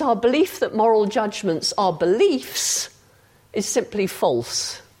claims that our belief that moral judgments are beliefs is simply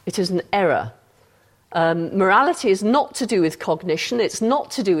false. It is an error. Morality is not to do with cognition, it's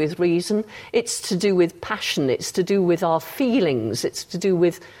not to do with reason, it's to do with passion, it's to do with our feelings, it's to do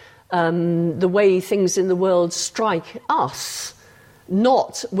with the way things in the world strike us.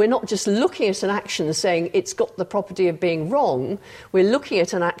 We're not just looking at an action and saying it's got the property of being wrong, we're looking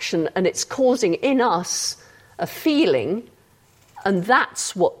at an action and it's causing in us a feeling, and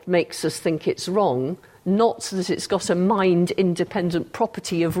that's what makes us think it's wrong, not that it's got a mind-independent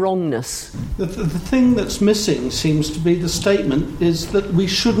property of wrongness. The thing that's missing seems to be the statement is that we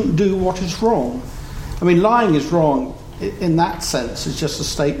shouldn't do what is wrong. I mean, lying is wrong in that sense, it's just a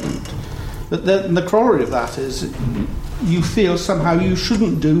statement. But then the corollary of that is you feel somehow you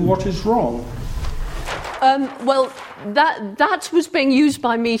shouldn't do what is wrong. Well, that was being used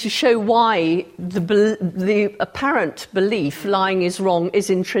by me to show why the apparent belief lying is wrong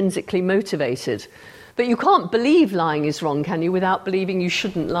is intrinsically motivated. But you can't believe lying is wrong, can you, without believing you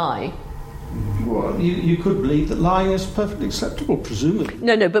shouldn't lie? Well, you could believe that lying is perfectly acceptable, presumably.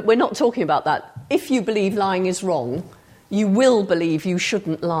 No, but we're not talking about that. If you believe lying is wrong, you will believe you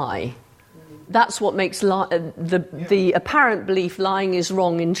shouldn't lie. That's what makes the apparent belief lying is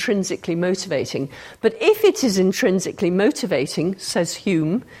wrong intrinsically motivating. But if it is intrinsically motivating, says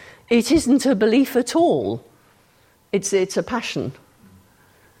Hume, it isn't a belief at all. It's a passion.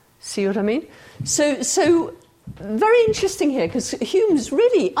 See what I mean? So very interesting here, because Hume's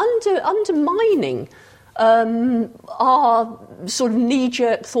really undermining our sort of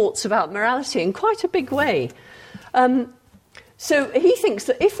knee-jerk thoughts about morality in quite a big way. So he thinks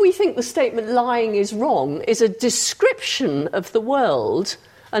that if we think the statement lying is wrong is a description of the world,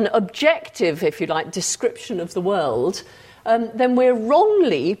 an objective, if you like, description of the world, then we're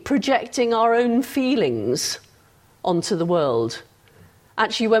wrongly projecting our own feelings onto the world.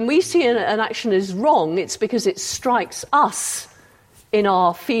 Actually, when we see an action as wrong, it's because it strikes us in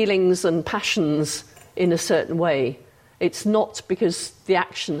our feelings and passions in a certain way. It's not because the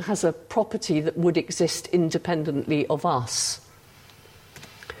action has a property that would exist independently of us.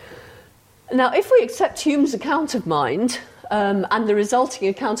 Now, if we accept Hume's account of mind and the resulting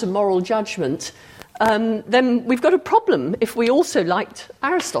account of moral judgment, then we've got a problem if we also liked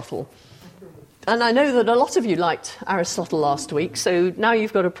Aristotle. And I know that a lot of you liked Aristotle last week, so now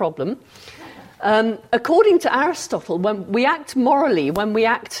you've got a problem. According to Aristotle, when we act morally, when we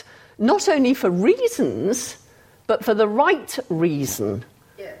act not only for reasons, but for the right reason.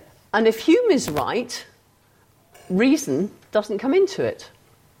 Yes. And if Hume is right, reason doesn't come into it,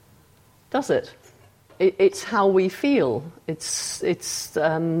 does it? It's how we feel. It's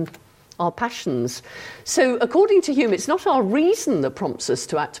our passions. So according to Hume, it's not our reason that prompts us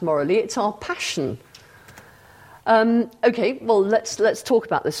to act morally, it's our passion. Okay, well, let's talk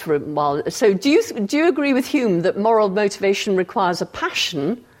about this for a while. So do you agree with Hume that moral motivation requires a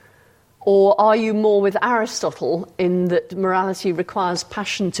passion, or are you more with Aristotle in that morality requires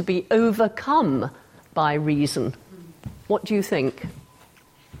passion to be overcome by reason? What do you think?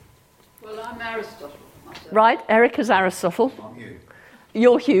 Well, I'm Aristotle myself. Right, Eric is Aristotle. I'm Hume.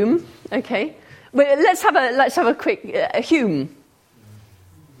 You're Hume, okay. Well, let's have a quick Hume.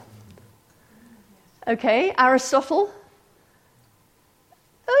 Okay, Aristotle.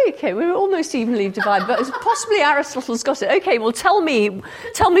 Okay, we're almost evenly divided, but possibly Aristotle's got it. Okay, well, tell me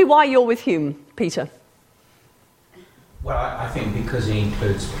why you're with Hume, Peter. Well, I think because he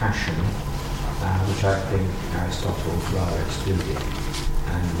includes passion, which I think Aristotle rather excluded,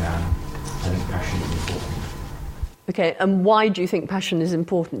 and I think passion is important. Okay, and why do you think passion is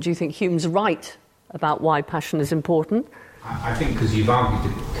important? Do you think Hume's right about why passion is important? I think because you've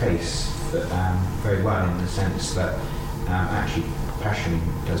argued the case very well in the sense that actually passion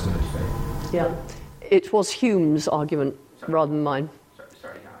does motivate. Yeah, it was Hume's argument rather than mine.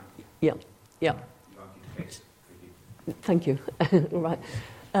 Sorry. Yeah. You've argued the case. Thank you. Right.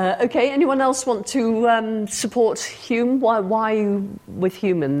 Okay, anyone else want to support Hume? Why are you with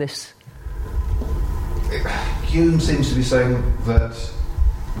Hume in this? Hume seems to be saying that,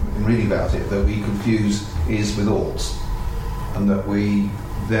 in reading about it, that we confuse is with oughts, and that we,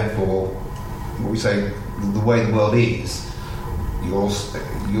 therefore, what we say, the way the world is,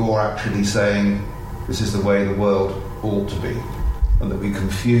 you're actually saying this is the way the world ought to be, and that we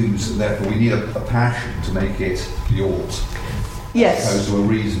confuse, and therefore we need a passion to make it the ought. Yes. As opposed to a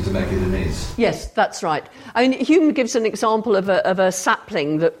reason to make it an is. Yes, that's right. I mean, Hume gives an example of a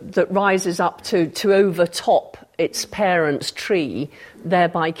sapling that rises up to overtop its parent tree,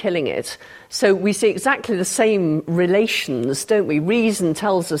 thereby killing it. So we see exactly the same relations, don't we? Reason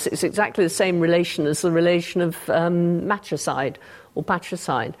tells us it's exactly the same relation as the relation of matricide or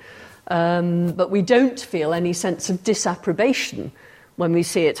patricide. But we don't feel any sense of disapprobation when we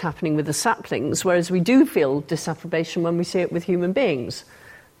see it happening with the saplings, whereas we do feel disapprobation when we see it with human beings,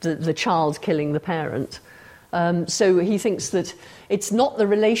 the child killing the parent. So he thinks that it's not the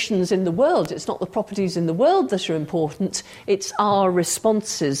relations in the world, it's not the properties in the world that are important, it's our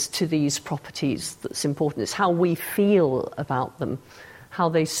responses to these properties that's important. It's how we feel about them, how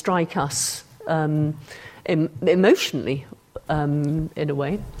they strike us emotionally, in a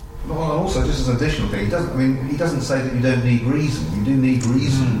way. Well, also, just as an additional thing, he doesn't say that you don't need reason. You do need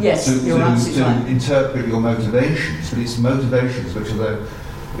reason to interpret your motivations, but it's motivations which are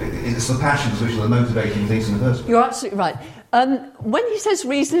it's the passions which are the motivating things in the first place. You're absolutely right. When he says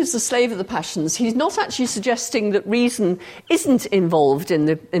reason is the slave of the passions, he's not actually suggesting that reason isn't involved in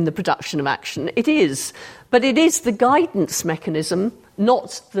the production of action. It is. But it is the guidance mechanism,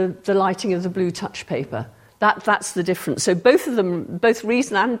 not the lighting of the blue touch paper. That's the difference. So both of them, both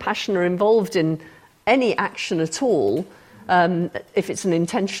reason and passion, are involved in any action at all, if it's an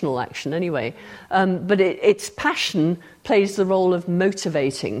intentional action anyway. But its passion plays the role of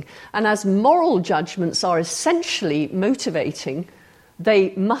motivating. And as moral judgments are essentially motivating,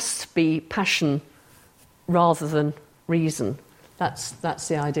 they must be passion rather than reason. That's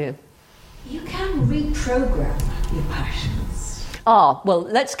the idea. You can reprogram your passions. Well,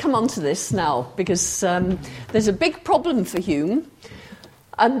 let's come on to this now, because there's a big problem for Hume,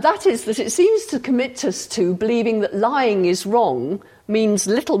 and that is that it seems to commit us to believing that lying is wrong means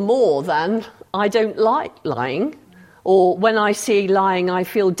little more than I don't like lying, or when I see lying I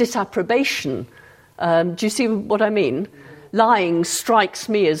feel disapprobation. Do you see what I mean? Lying strikes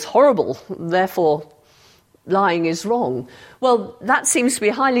me as horrible, therefore lying is wrong. Well, that seems to be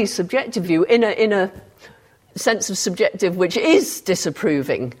a highly subjective view in a sense of subjective which is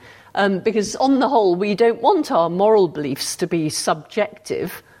disapproving, because on the whole we don't want our moral beliefs to be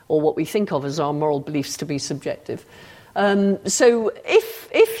subjective, or what we think of as our moral beliefs to be subjective. So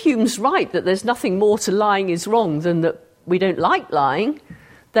if Hume's right that there's nothing more to lying is wrong than that we don't like lying,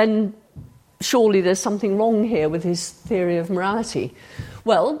 then surely there's something wrong here with his theory of morality.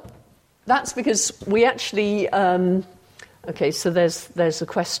 Well, that's because we actually... Okay, so there's a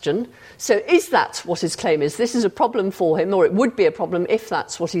question. So is that what his claim is? This is a problem for him, or it would be a problem if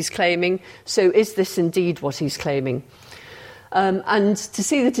that's what he's claiming. So is this indeed what he's claiming? And to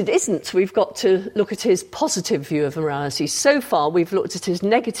see that it isn't, we've got to look at his positive view of morality. So far, we've looked at his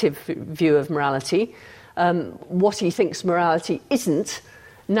negative view of morality, what he thinks morality isn't.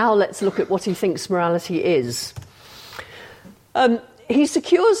 Now let's look at what he thinks morality is. He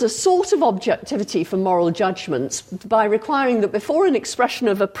secures a sort of objectivity for moral judgments by requiring that before an expression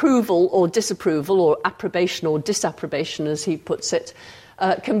of approval or disapproval, or approbation or disapprobation, as he puts it,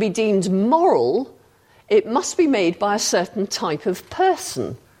 can be deemed moral, it must be made by a certain type of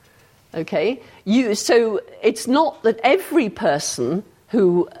person. Okay? So it's not that every person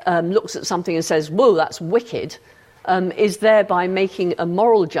who looks at something and says, whoa, that's wicked, is thereby making a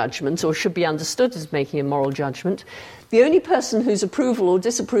moral judgment, or should be understood as making a moral judgment. The only person whose approval or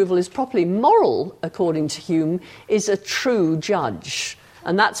disapproval is properly moral, according to Hume, is a true judge.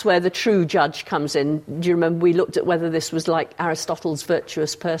 And that's where the true judge comes in. Do you remember we looked at whether this was like Aristotle's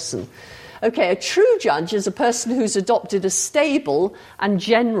virtuous person? Okay, a true judge is a person who's adopted a stable and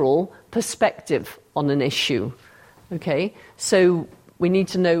general perspective on an issue. Okay, so we need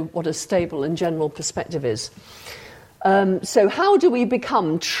to know what a stable and general perspective is. So how do we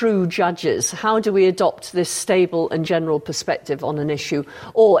become true judges? How do we adopt this stable and general perspective on an issue?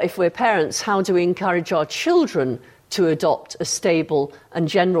 Or if we're parents, how do we encourage our children to adopt a stable and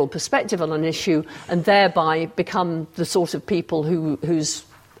general perspective on an issue and thereby become the sort of people whose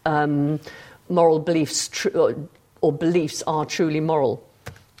moral beliefs or beliefs are truly moral?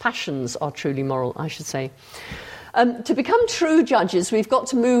 Passions are truly moral, I should say. To become true judges, we've got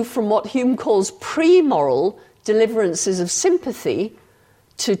to move from what Hume calls pre-moral deliverances of sympathy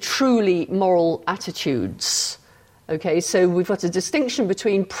to truly moral attitudes. Okay, so we've got a distinction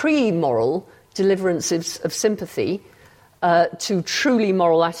between pre-moral deliverances of sympathy to truly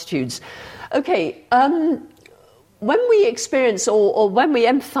moral attitudes. Okay, when we experience or when we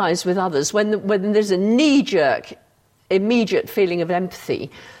empathise with others, when there's a knee-jerk, immediate feeling of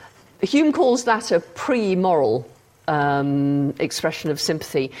empathy, Hume calls that a pre-moral expression of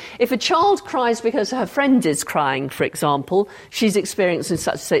sympathy. If a child cries because her friend is crying, for example, she's experiencing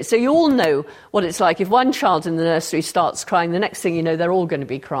such a state. So you all know what it's like. If one child in the nursery starts crying, the next thing you know, they're all going to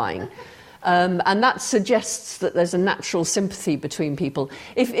be crying. And that suggests that there's a natural sympathy between people.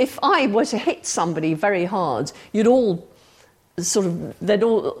 If I were to hit somebody very hard, there'd all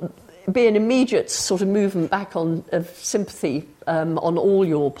be an immediate sort of movement back of sympathy on all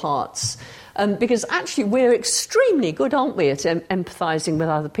your parts. Because actually we're extremely good, aren't we, at empathising with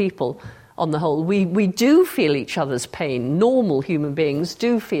other people on the whole. We do feel each other's pain. Normal human beings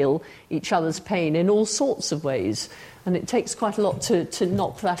do feel each other's pain in all sorts of ways. And it takes quite a lot to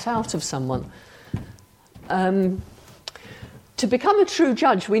knock that out of someone. To become a true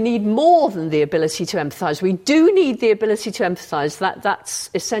judge, we need more than the ability to empathise. We do need the ability to empathise, that's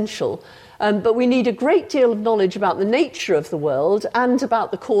essential. But we need a great deal of knowledge about the nature of the world and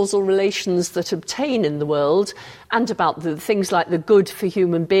about the causal relations that obtain in the world and about the things like the good for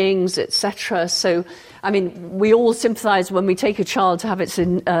human beings, etc. So, I mean, we all sympathise when we take a child to have its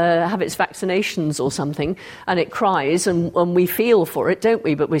vaccinations or something and it cries and we feel for it, don't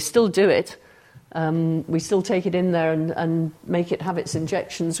we? But we still do it. We still take it in there and make it have its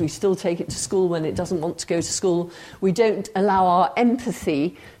injections. We still take it to school when it doesn't want to go to school. We don't allow our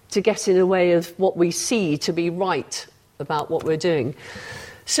empathy to get in the way of what we see to be right about what we're doing.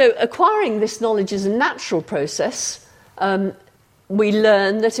 So acquiring this knowledge is a natural process. We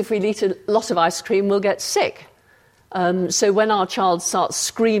learn that if we eat a lot of ice cream, we'll get sick. So when our child starts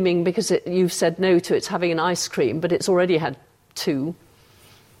screaming because you've said no to it having an ice cream, but it's already had 2,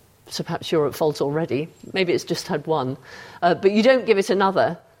 so perhaps you're at fault already. Maybe it's just had 1. But you don't give it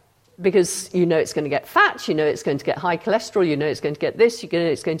another because you know it's going to get fat, you know it's going to get high cholesterol, you know it's going to get this, you know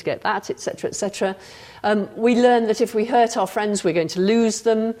it's going to get that, etc., etc. We learn that if we hurt our friends, we're going to lose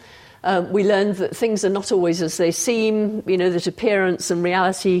them. We learn that things are not always as they seem, you know, that appearance and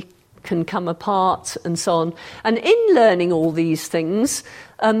reality can come apart and so on. And in learning all these things,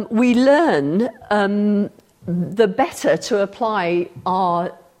 we learn the better to apply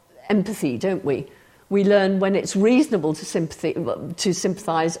our empathy, don't we? We learn when it's reasonable to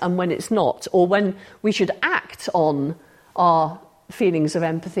sympathise and when it's not, or when we should act on our feelings of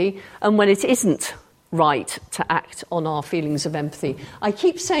empathy and when it isn't right to act on our feelings of empathy. I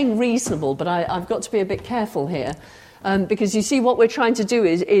keep saying reasonable, but I've got to be a bit careful here because you see what we're trying to do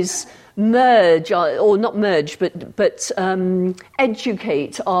is merge, or not merge, but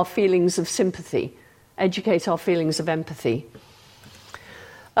educate our feelings of sympathy, educate our feelings of empathy.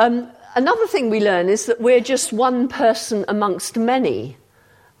 Another thing we learn is that we're just one person amongst many.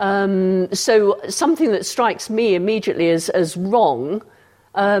 So something that strikes me immediately as wrong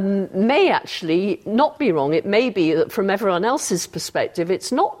may actually not be wrong. It may be that from everyone else's perspective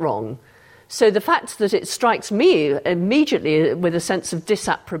it's not wrong. So the fact that it strikes me immediately with a sense of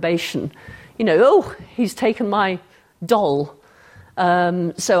disapprobation, you know, oh, he's taken my doll.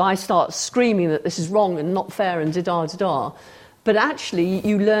 So I start screaming that this is wrong and not fair and da-da-da-da. But actually,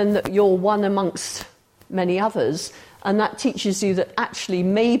 you learn that you're one amongst many others, and that teaches you that actually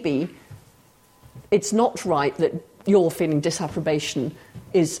maybe it's not right that you're feeling disapprobation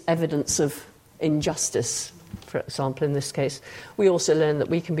is evidence of injustice, for example, in this case. We also learn that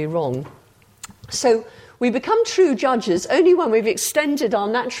we can be wrong. So we become true judges only when we've extended our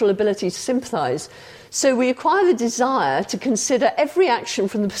natural ability to sympathise. So we acquire the desire to consider every action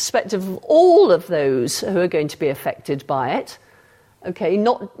from the perspective of all of those who are going to be affected by it. Okay,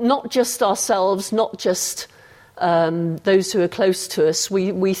 not just ourselves, not just those who are close to us.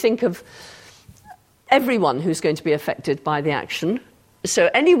 We think of everyone who's going to be affected by the action. So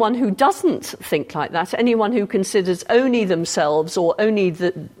anyone who doesn't think like that, anyone who considers only themselves or only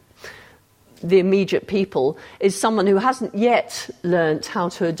the immediate people, is someone who hasn't yet learnt how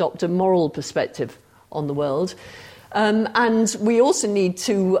to adopt a moral perspective on the world. And we also need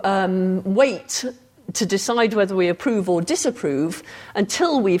to wait to decide whether we approve or disapprove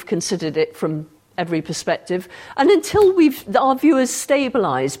until we've considered it from every perspective and until our view is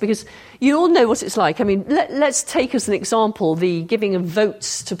stabilised, because you all know what it's like. I mean, let's take as an example the giving of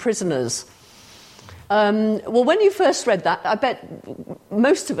votes to prisoners. Well, when you first read that, I bet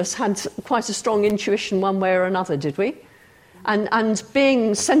most of us had quite a strong intuition one way or another, did we? And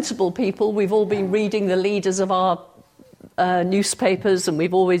being sensible people, we've all been reading the leaders of our newspapers, and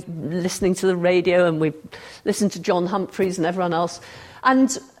we've always listening to the radio, and we've listened to John Humphreys and everyone else.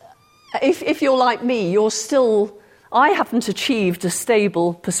 And if you're like me, I haven't achieved a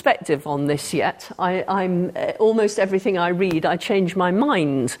stable perspective on this yet. I'm almost everything I read, I change my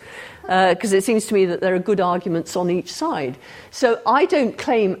mind because it seems to me that there are good arguments on each side. So I don't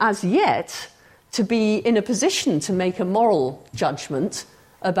claim as yet to be in a position to make a moral judgment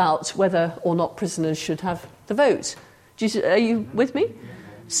about whether or not prisoners should have the vote. Are you with me?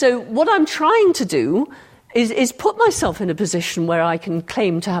 So what I'm trying to do is put myself in a position where I can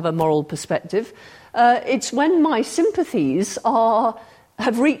claim to have a moral perspective. It's when my sympathies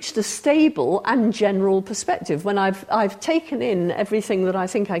have reached a stable and general perspective, when I've taken in everything that I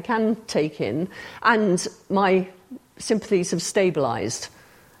think I can take in, and my sympathies have stabilised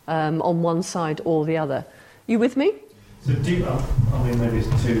on one side or the other. You with me? So I mean, maybe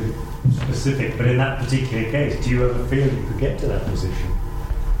it's too specific, but in that particular case, do you ever feel you could get to that position?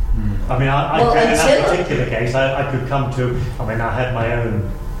 I mean, in that particular case, I could come to, I mean, I had my own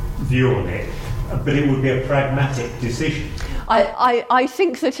view on it, but it would be a pragmatic decision. I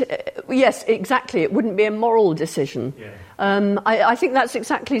think that, yes, exactly, it wouldn't be a moral decision. Yeah. I think that's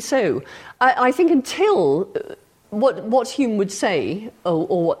exactly so. I think until, what Hume would say, or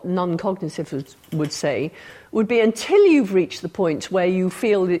what non-cognitivists would say, would be until you've reached the point where you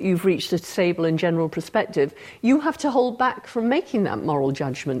feel that you've reached a stable and general perspective, you have to hold back from making that moral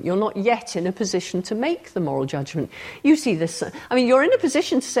judgment. You're not yet in a position to make the moral judgment. You see this, I mean, you're in a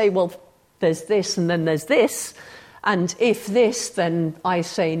position to say, well, there's this and then there's this, and if this, then I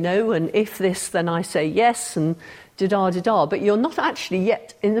say no, and if this, then I say yes, and da-da, but you're not actually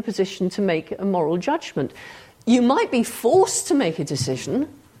yet in the position to make a moral judgment. You might be forced to make a decision,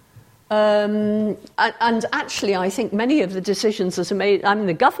 and actually I think many of the decisions that are made, I mean,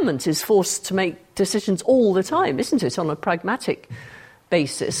 the government is forced to make decisions all the time, isn't it, on a pragmatic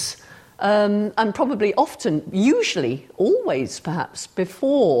basis, and probably often, usually, always perhaps,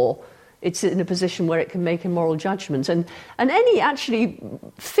 before it's in a position where it can make a moral judgment. And any actually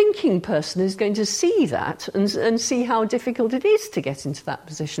thinking person is going to see that and see how difficult it is to get into that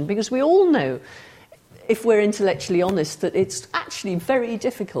position, because we all know, if we're intellectually honest, that it's actually very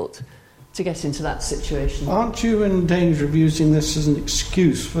difficult to get into that situation. Aren't you in danger of using this as an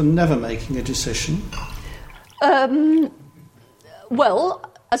excuse for never making a decision?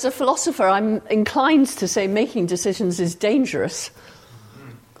 Well, as a philosopher, I'm inclined to say making decisions is dangerous.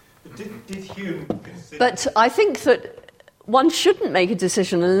 Did Hume consider... But I think that one shouldn't make a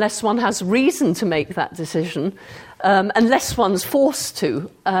decision unless one has reason to make that decision, unless one's forced to,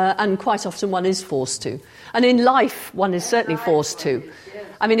 and quite often one is forced to. And in life, one is certainly forced to.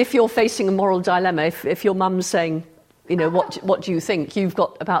 I mean, if you're facing a moral dilemma, if your mum's saying, you know, what do you think? You've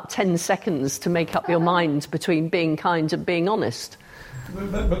got about 10 seconds to make up your mind between being kind and being honest.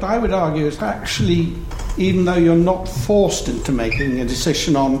 But I would argue it's actually, even though you're not forced into making a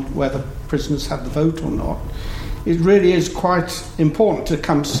decision on whether prisoners had the vote or not, it really is quite important to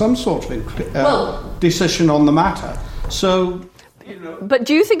come to some sort of decision on the matter. So, you know. But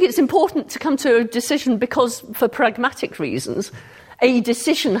do you think it's important to come to a decision because, for pragmatic reasons, a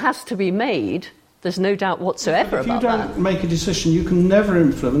decision has to be made? There's no doubt whatsoever about that. If you don't make a decision, you can never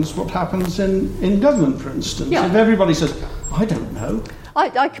influence what happens in government, for instance. Yeah. If everybody says, I don't know.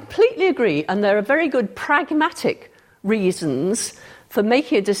 I completely agree, and there are very good pragmatic reasons for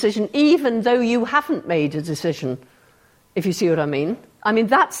making a decision even though you haven't made a decision, if you see what I mean. I mean,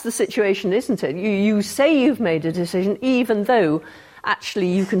 that's the situation, isn't it? You say you've made a decision even though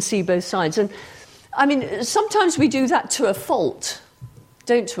actually you can see both sides. And, I mean, sometimes we do that to a fault,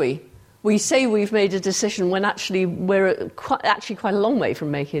 don't we? We say we've made a decision when actually we're quite a long way from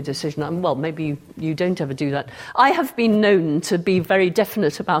making a decision. And, well, maybe you don't ever do that. I have been known to be very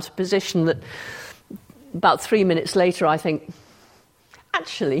definite about a position that about 3 minutes later I think,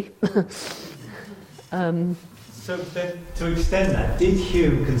 actually... So then, to extend that, did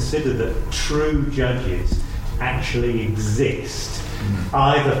Hume consider that true judges actually exist,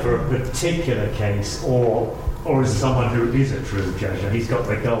 either for a particular case or as someone who is a true judge and he's got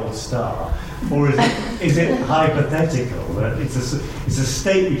the gold star? Or is it hypothetical that it's a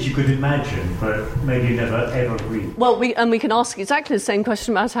state which you could imagine but maybe never ever reach? Well, we can ask exactly the same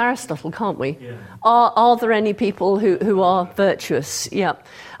question about Aristotle, can't we? Yeah. Are there any people who are virtuous? Yeah.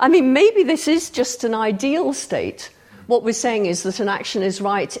 I mean, maybe this is just an ideal state. What we're saying is that an action is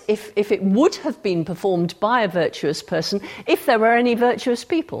right if it would have been performed by a virtuous person, if there were any virtuous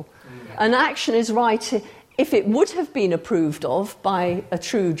people. An action is right if it would have been approved of by a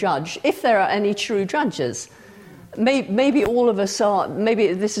true judge, if there are any true judges. Maybe all of us are,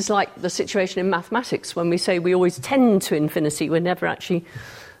 maybe this is like the situation in mathematics when we say we always tend to infinity, we never actually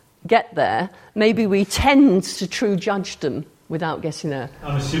get there. Maybe we tend to true judge them without getting there.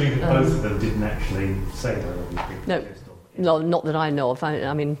 I'm assuming that both of them didn't actually say that. No, not that I know of.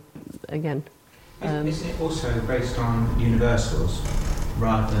 I mean, again... Isn't it also based on universals?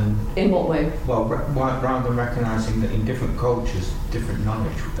 Rather than... In what way? Well, rather than recognising that in different cultures, different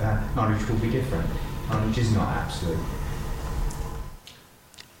knowledge will be different. Knowledge is not absolute.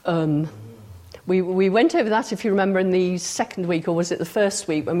 We went over that, if you remember, in the second week, or was it the first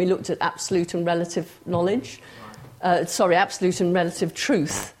week, when we looked at absolute and relative knowledge. Absolute and relative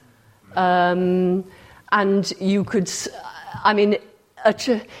truth. And you could,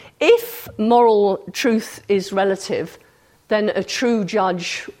 if moral truth is relative, then a true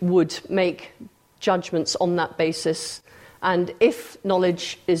judge would make judgments on that basis. And if moral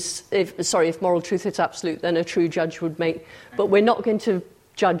truth is absolute, then a true judge would make. But we're not going to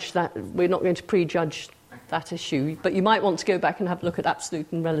judge that. We're not going to prejudge that issue. But you might want to go back and have a look at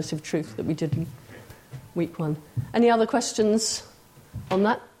absolute and relative truth that we did in week 1. Any other questions on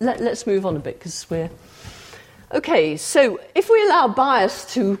that? Let's move on a bit, because we're... Okay, so if we allow bias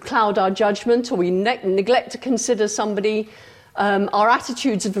to cloud our judgment, or we neglect to consider somebody, our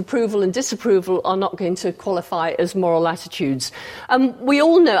attitudes of approval and disapproval are not going to qualify as moral attitudes. We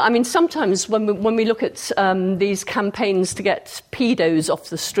all know, sometimes when we look at these campaigns to get pedos off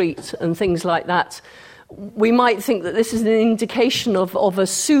the street and things like that, we might think that this is an indication of a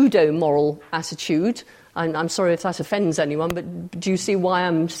pseudo-moral attitude. I'm sorry if that offends anyone, but do you see why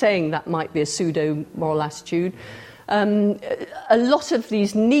I'm saying that might be a pseudo-moral attitude? A lot of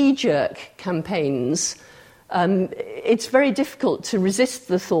these knee-jerk campaigns, it's very difficult to resist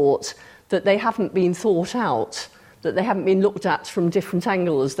the thought that they haven't been thought out, that they haven't been looked at from different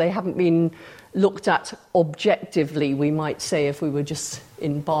angles, they haven't been looked at objectively, we might say, if we were just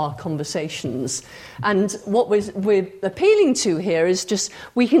in bar conversations. And what we're appealing to here is just,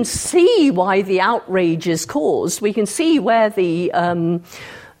 we can see why the outrage is caused, we can see where the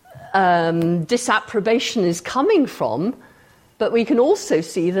disapprobation is coming from, but we can also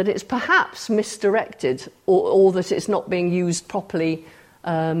see that it's perhaps misdirected, or that it's not being used properly,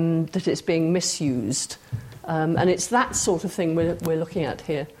 that it's being misused. And it's that sort of thing we're looking at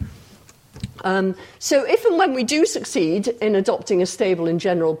here. So if and when we do succeed in adopting a stable and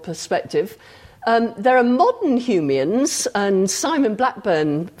general perspective, there are modern Humeans, and Simon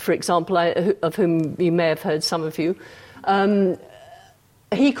Blackburn, for example, of whom you may have heard, some of you,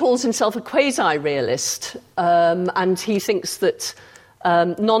 he calls himself a quasi-realist, and he thinks that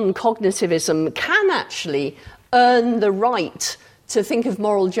non-cognitivism can actually earn the right to think of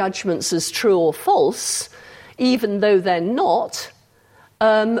moral judgments as true or false, even though they're not,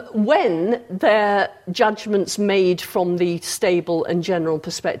 when they're judgments made from the stable and general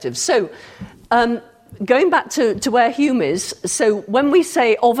perspective. So, going back to where Hume is, so when we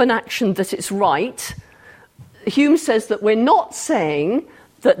say of an action that it's right, Hume says that we're not saying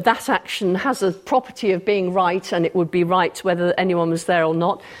that that action has a property of being right and it would be right whether anyone was there or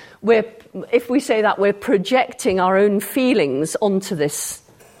not. If we say that, we're projecting our own feelings onto this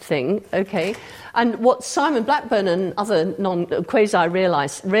thing, okay? And what Simon Blackburn and other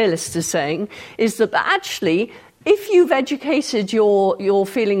quasi-realists are saying is that actually, if you've educated your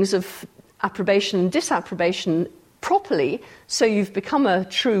feelings of approbation and disapprobation properly, so you've become a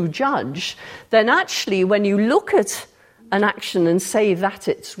true judge, then actually when you look at an action and say that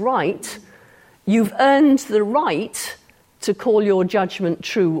it's right, you've earned the right to call your judgment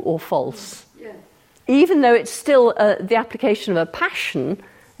true or false. Yeah. Even though it's still the application of a passion,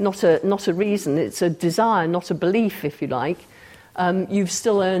 not a reason, it's a desire, not a belief, if you like, you've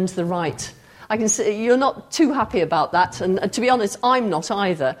still earned the right. I can say you're not too happy about that, and to be honest, I'm not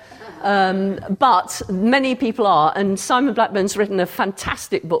either. But many people are, and Simon Blackburn's written a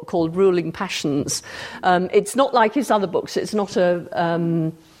fantastic book called Ruling Passions. It's not like his other books. It's not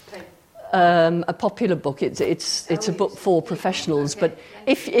a popular book. It's a book for professionals. But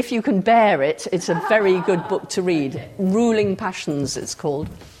if you can bear it, it's a very good book to read. Ruling Passions, it's called.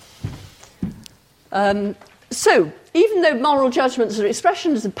 So, even though moral judgments are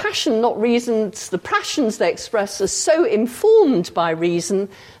expressions of passion, not reasons, the passions they express are so informed by reason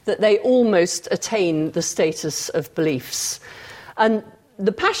that they almost attain the status of beliefs. And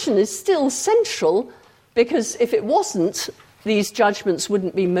the passion is still central, because if it wasn't, these judgments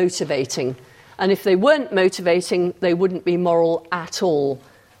wouldn't be motivating. And if they weren't motivating, they wouldn't be moral at all,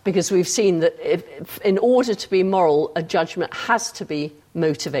 because we've seen that if in order to be moral, a judgment has to be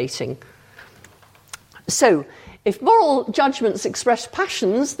motivating. So, if moral judgments express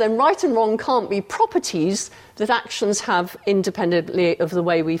passions, then right and wrong can't be properties that actions have independently of the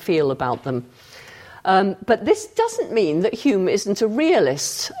way we feel about them. But this doesn't mean that Hume isn't a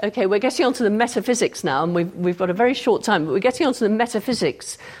realist. Okay, we're getting onto the metaphysics now, and we've got a very short time, but we're getting onto the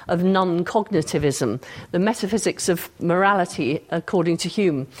metaphysics of non-cognitivism, the metaphysics of morality, according to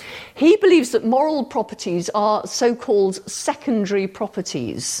Hume. He believes that moral properties are so-called secondary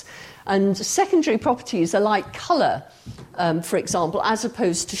properties. And secondary properties are like colour, for example, as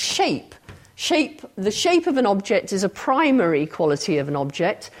opposed to shape. The shape of an object is a primary quality of an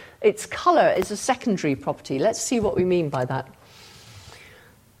object. Its colour is a secondary property. Let's see what we mean by that.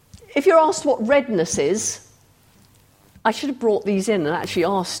 If you're asked what redness is, I should have brought these in and actually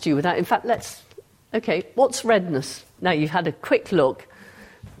asked you without. In fact, what's redness? Now you've had a quick look,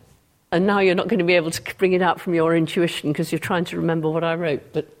 and now you're not going to be able to bring it out from your intuition because you're trying to remember what I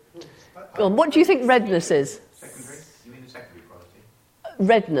wrote. But go on, what do you think redness is? Secondary? You mean the secondary quality?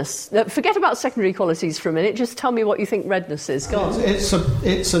 Redness. Forget about secondary qualities for a minute. Just tell me what you think redness is. Go on. It's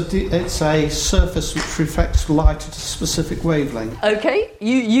a surface which reflects light at a specific wavelength. Okay,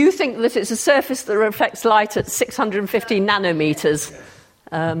 you think that it's a surface that reflects light at 650 nanometers.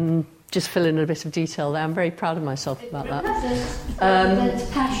 Just fill in a bit of detail there. I'm very proud of myself about that. There's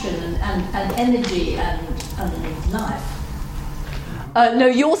passion and energy and life. No,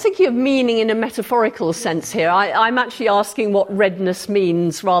 you're thinking of meaning in a metaphorical sense here. I'm actually asking what redness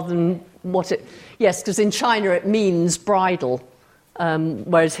means rather than what it... Yes, because in China it means bridle,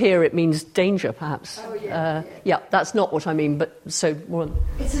 whereas here it means danger, perhaps. Oh, yeah. Yeah, that's not what I mean, but so... Well,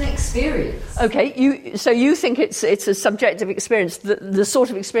 it's an experience. Okay, you think it's a subjective experience, the sort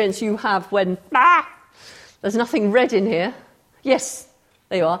of experience you have when... There's nothing red in here. Yes,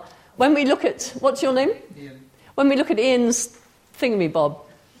 there you are. When we look at... What's your name? Ian. When we look at Ian's thingamy-bob,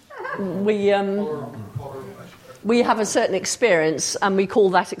 we have a certain experience and we call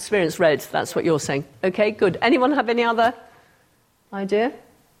that experience red. That's what you're saying. Okay, good. Anyone have any other idea?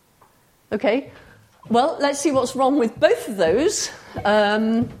 Okay. Well, let's see what's wrong with both of those.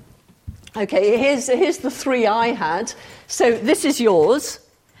 Okay, here's the three I had. So this is yours.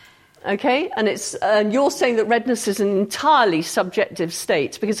 Okay, and you're saying that redness is an entirely subjective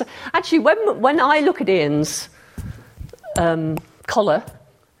state, because actually when I look at Ian's collar,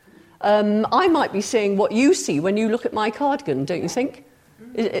 I might be seeing what you see when you look at my cardigan, don't you think?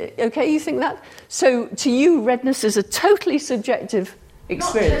 Okay, you think that? So to you, redness is a totally subjective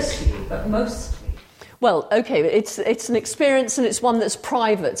experience. Not totally, but mostly. Well, okay, it's an experience, and it's one that's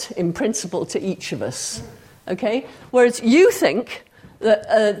private in principle to each of us. Okay, whereas you think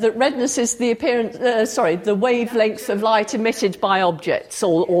that redness is the wavelength of light emitted by objects,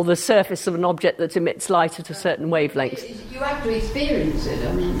 or the surface of an object that emits light at a certain wavelength. You have to experience it.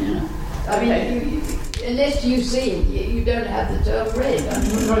 I mean, you know. Unless you see it, you don't have the term red.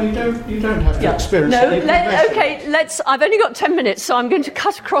 No, you don't have to experience it. I've only got 10 minutes, so I'm going to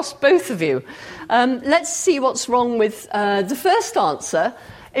cut across both of you. Let's see what's wrong with the first answer.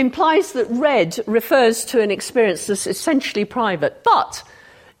 Implies that red refers to an experience that's essentially private. But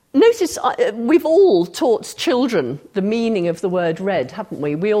notice we've all taught children the meaning of the word red, haven't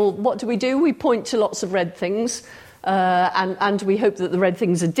we? What do? We point to lots of red things, and we hope that the red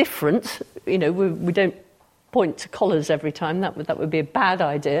things are different. You know, we don't point to collars every time. That would be a bad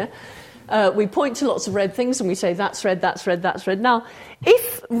idea. We point to lots of red things and we say, that's red, that's red, that's red. Now,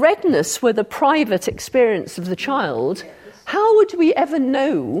 if redness were the private experience of the child, how would we ever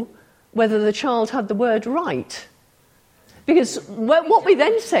know whether the child had the word right? Because what we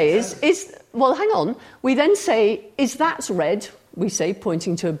then say is well, hang on. We then say, is that red? We say,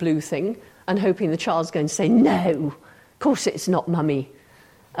 pointing to a blue thing and hoping the child's going to say, no, of course it's not, mummy.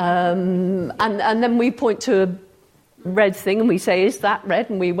 And then we point to a red thing and we say, is that red?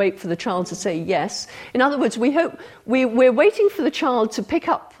 And we wait for the child to say yes. In other words, we're waiting for the child to pick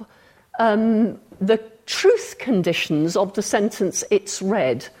up the truth conditions of the sentence, it's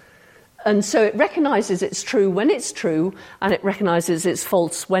red. And so it recognises it's true when it's true, and it recognises it's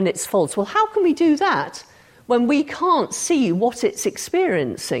false when it's false. Well, how can we do that when we can't see what it's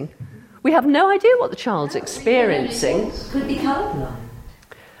experiencing? We have no idea what the child's experiencing. Could it be colourblind?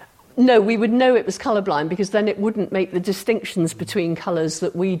 No, we would know it was colourblind, because then it wouldn't make the distinctions between colours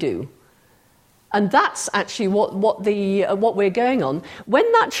that we do. And that's actually what we're going on. When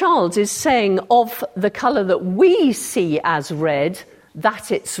that child is saying of the colour that we see as red,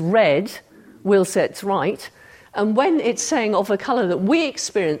 that it's red, we'll say it's right. And when it's saying of a colour that we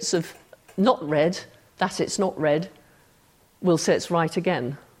experience of not red, that it's not red, we'll say it's right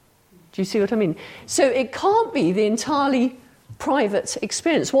again. Do you see what I mean? So it can't be the entirely private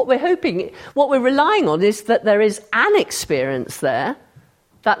experience. What we're relying on is that there is an experience there.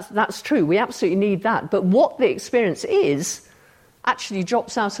 That's true. We absolutely need that. But what the experience is actually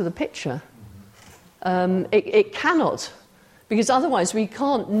drops out of the picture. It cannot, because otherwise we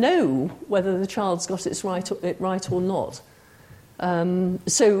can't know whether the child's got it right or not.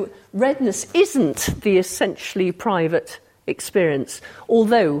 So redness isn't the essentially private experience,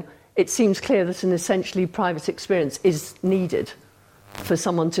 although it seems clear that an essentially private experience is needed for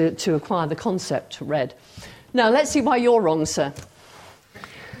someone to acquire the concept red. Now, let's see why you're wrong, sir.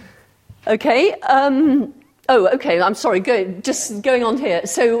 Okay. Okay. I'm sorry. Just going on here.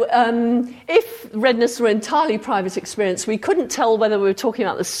 So, if redness were entirely private experience, we couldn't tell whether we were talking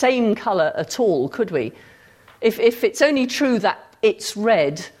about the same colour at all, could we? If it's only true that it's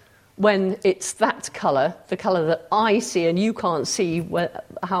red when it's that colour, the colour that I see and you can't see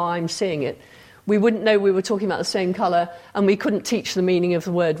how I'm seeing it, we wouldn't know we were talking about the same colour, and we couldn't teach the meaning of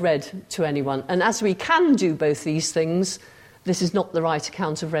the word red to anyone. And as we can do both these things, this is not the right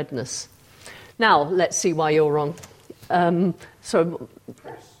account of redness. Now, let's see why you're wrong.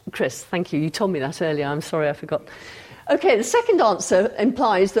 Chris, thank you. You told me that earlier. I'm sorry I forgot. Okay, the second answer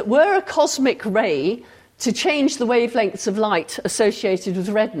implies that were a cosmic ray to change the wavelengths of light associated with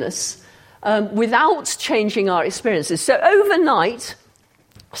redness without changing our experiences. So overnight,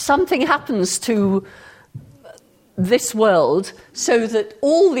 something happens to this world so that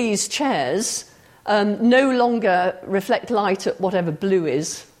all these chairs no longer reflect light at whatever blue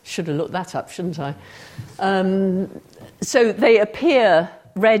is. Should have looked that up, shouldn't I? So they appear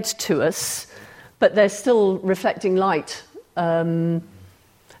red to us, but they're still reflecting light. They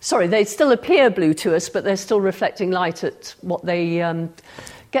still appear blue to us, but they're still reflecting light at what they...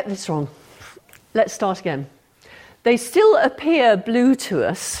 get this wrong. Let's start again. They still appear blue to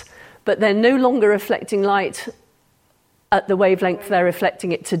us, but they're no longer reflecting light at the wavelength they're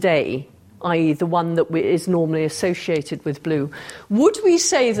reflecting it today, i.e. the one that is normally associated with blue. Would we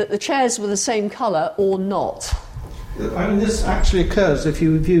say that the chairs were the same colour or not? I mean, this actually occurs if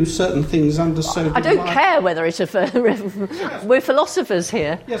you view certain things under sodium light. I don't care whether it's we're philosophers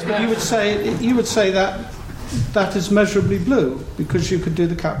here. Yes, but you would say that is measurably blue because you could do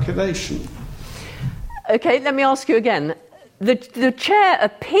the calculation. Okay, let me ask you again. The chair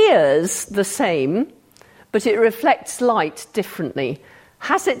appears the same, but it reflects light differently.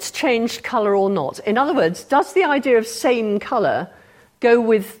 Has it changed colour or not? In other words, does the idea of same colour go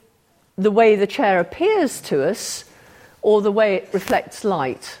with the way the chair appears to us or the way it reflects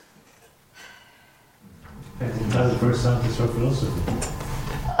light? That's for a scientist or a philosopher.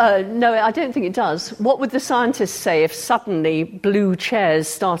 No, I don't think it does. What would the scientists say if suddenly blue chairs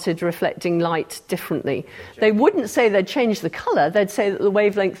started reflecting light differently? They wouldn't say they'd change the colour. They'd say that the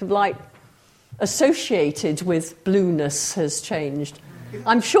wavelength of light associated with blueness has changed.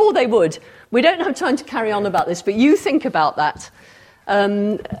 I'm sure they would. We don't have time to carry on about this, but you think about that.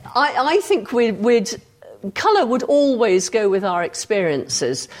 I think colour would always go with our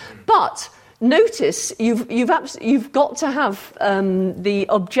experiences, but notice you've got to have the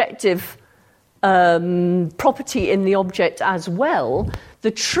objective property in the object as well.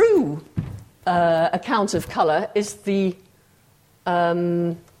 The true account of colour is the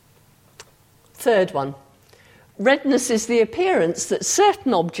third one. Redness is the appearance that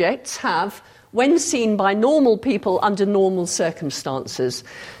certain objects have when seen by normal people under normal circumstances.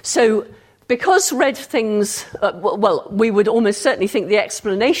 So, because red things, we would almost certainly think the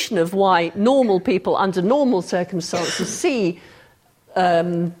explanation of why normal people under normal circumstances see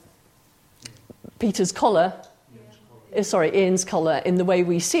Ian's collar in the way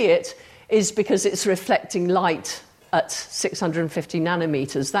we see it is because it's reflecting light at 650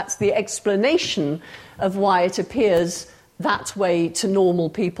 nanometers. That's the explanation of why it appears that way to normal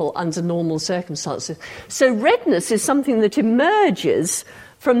people under normal circumstances. So redness is something that emerges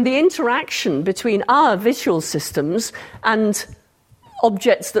from the interaction between our visual systems and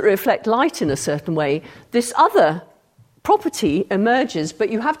objects that reflect light in a certain way. This other property emerges, but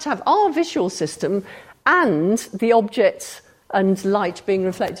you have to have our visual system and the object and light being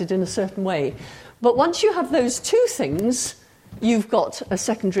reflected in a certain way. But once you have those two things, you've got a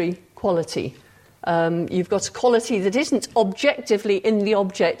secondary quality. You've got a quality that isn't objectively in the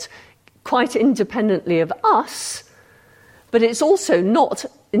object quite independently of us, but it's also not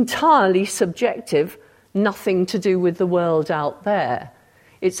entirely subjective, nothing to do with the world out there.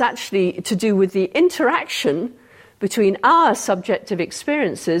 It's actually to do with the interaction between our subjective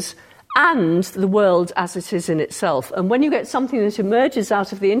experiences and the world as it is in itself. And when you get something that emerges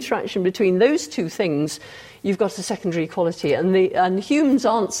out of the interaction between those two things, you've got a secondary quality. And Hume's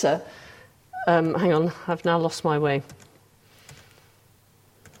answer... hang on, I've now lost my way.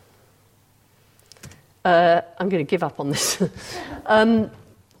 I'm going to give up on this.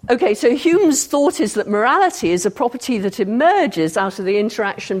 Okay, so Hume's thought is that morality is a property that emerges out of the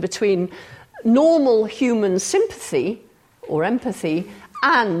interaction between normal human sympathy or empathy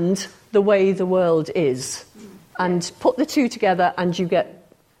and the way the world is. And put the two together and you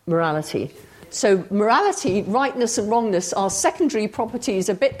get morality. So morality, rightness and wrongness are secondary properties,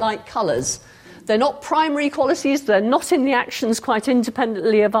 a bit like colours. They're not primary qualities, they're not in the actions quite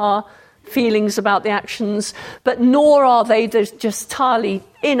independently of our feelings about the actions, but nor are they just entirely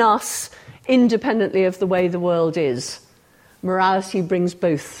in us, independently of the way the world is. Morality brings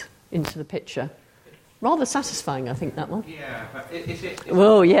both into the picture. Rather satisfying, I think, that one. Yeah, but is it...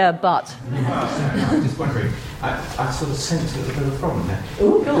 Oh, yeah, but... I'm just wondering, I sort of sense a little bit of a problem there.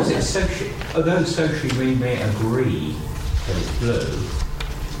 Ooh, because although socially we may agree that it's blue,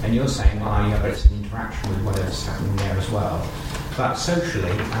 and you're saying, well, yeah, but it's an interaction with whatever's happening there as well. But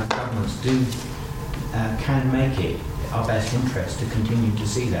socially, our governments can make it our best interest to continue to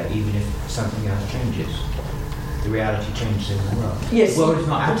see that, even if something else changes. The reality changes in the world. Yes. The world is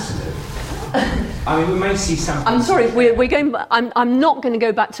not absolute. I mean, we may see something... I'm sorry, we're going... I'm not going to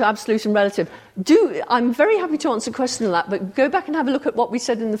go back to absolute and relative. I'm very happy to answer a question on that, but go back and have a look at what we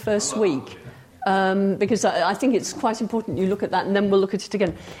said in the first week. Because I think it's quite important you look at that, and then we'll look at it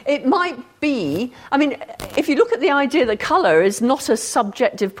again. It might be... I mean, if you look at the idea that colour is not a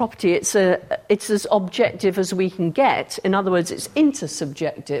subjective property, it's as objective as we can get. In other words, it's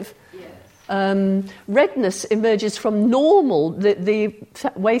intersubjective. Redness emerges from normal, the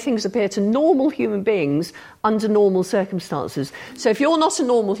way things appear to normal human beings under normal circumstances. So if you're not a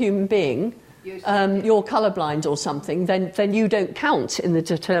normal human being, you're colourblind or something, then you don't count in the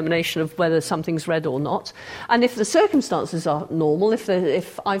determination of whether something's red or not. And if the circumstances are normal,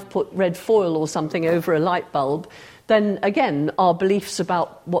 if I've put red foil or something over a light bulb, then again, our beliefs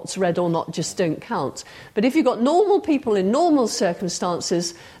about what's red or not just don't count. But if you've got normal people in normal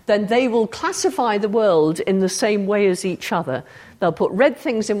circumstances, then they will classify the world in the same way as each other. They'll put red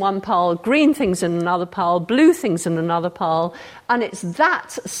things in one pile, green things in another pile, blue things in another pile, and it's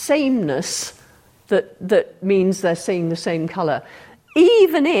that sameness that means they're seeing the same colour.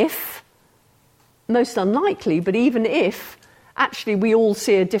 Even if, most unlikely, but even if, actually we all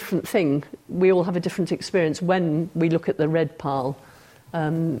see a different thing, we all have a different experience when we look at the red pile.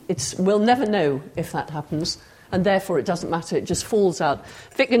 We'll never know if that happens, and therefore it doesn't matter, it just falls out.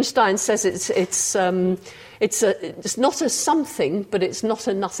 Wittgenstein says it's not a something, but it's not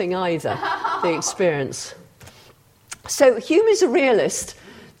a nothing either, the experience. So Hume is a realist,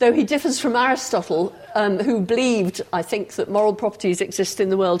 though he differs from Aristotle, who believed, I think, that moral properties exist in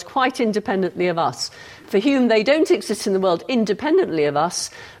the world quite independently of us. For Hume, they don't exist in the world independently of us,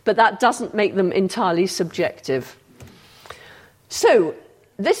 but that doesn't make them entirely subjective. So,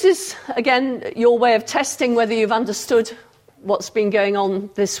 this is, again, your way of testing whether you've understood what's been going on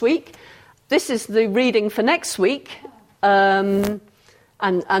this week. This is the reading for next week, and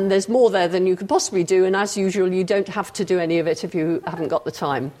there's more there than you could possibly do, and as usual, you don't have to do any of it if you haven't got the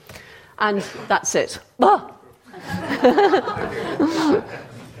time. And that's it. Ah!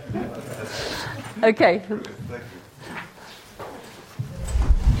 Okay. Can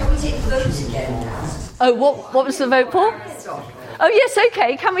we take the vote again now? Oh, what was the vote for? Oh, yes,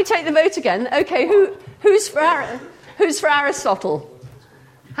 okay. Can we take the vote again? Okay, who's for Aristotle?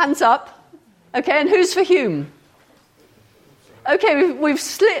 Hands up. Okay, and who's for Hume? Okay, we've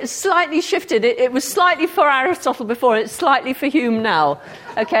slightly shifted it. It was slightly for Aristotle before, it's slightly for Hume now.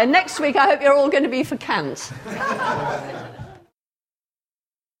 Okay, next week I hope you're all going to be for Kant.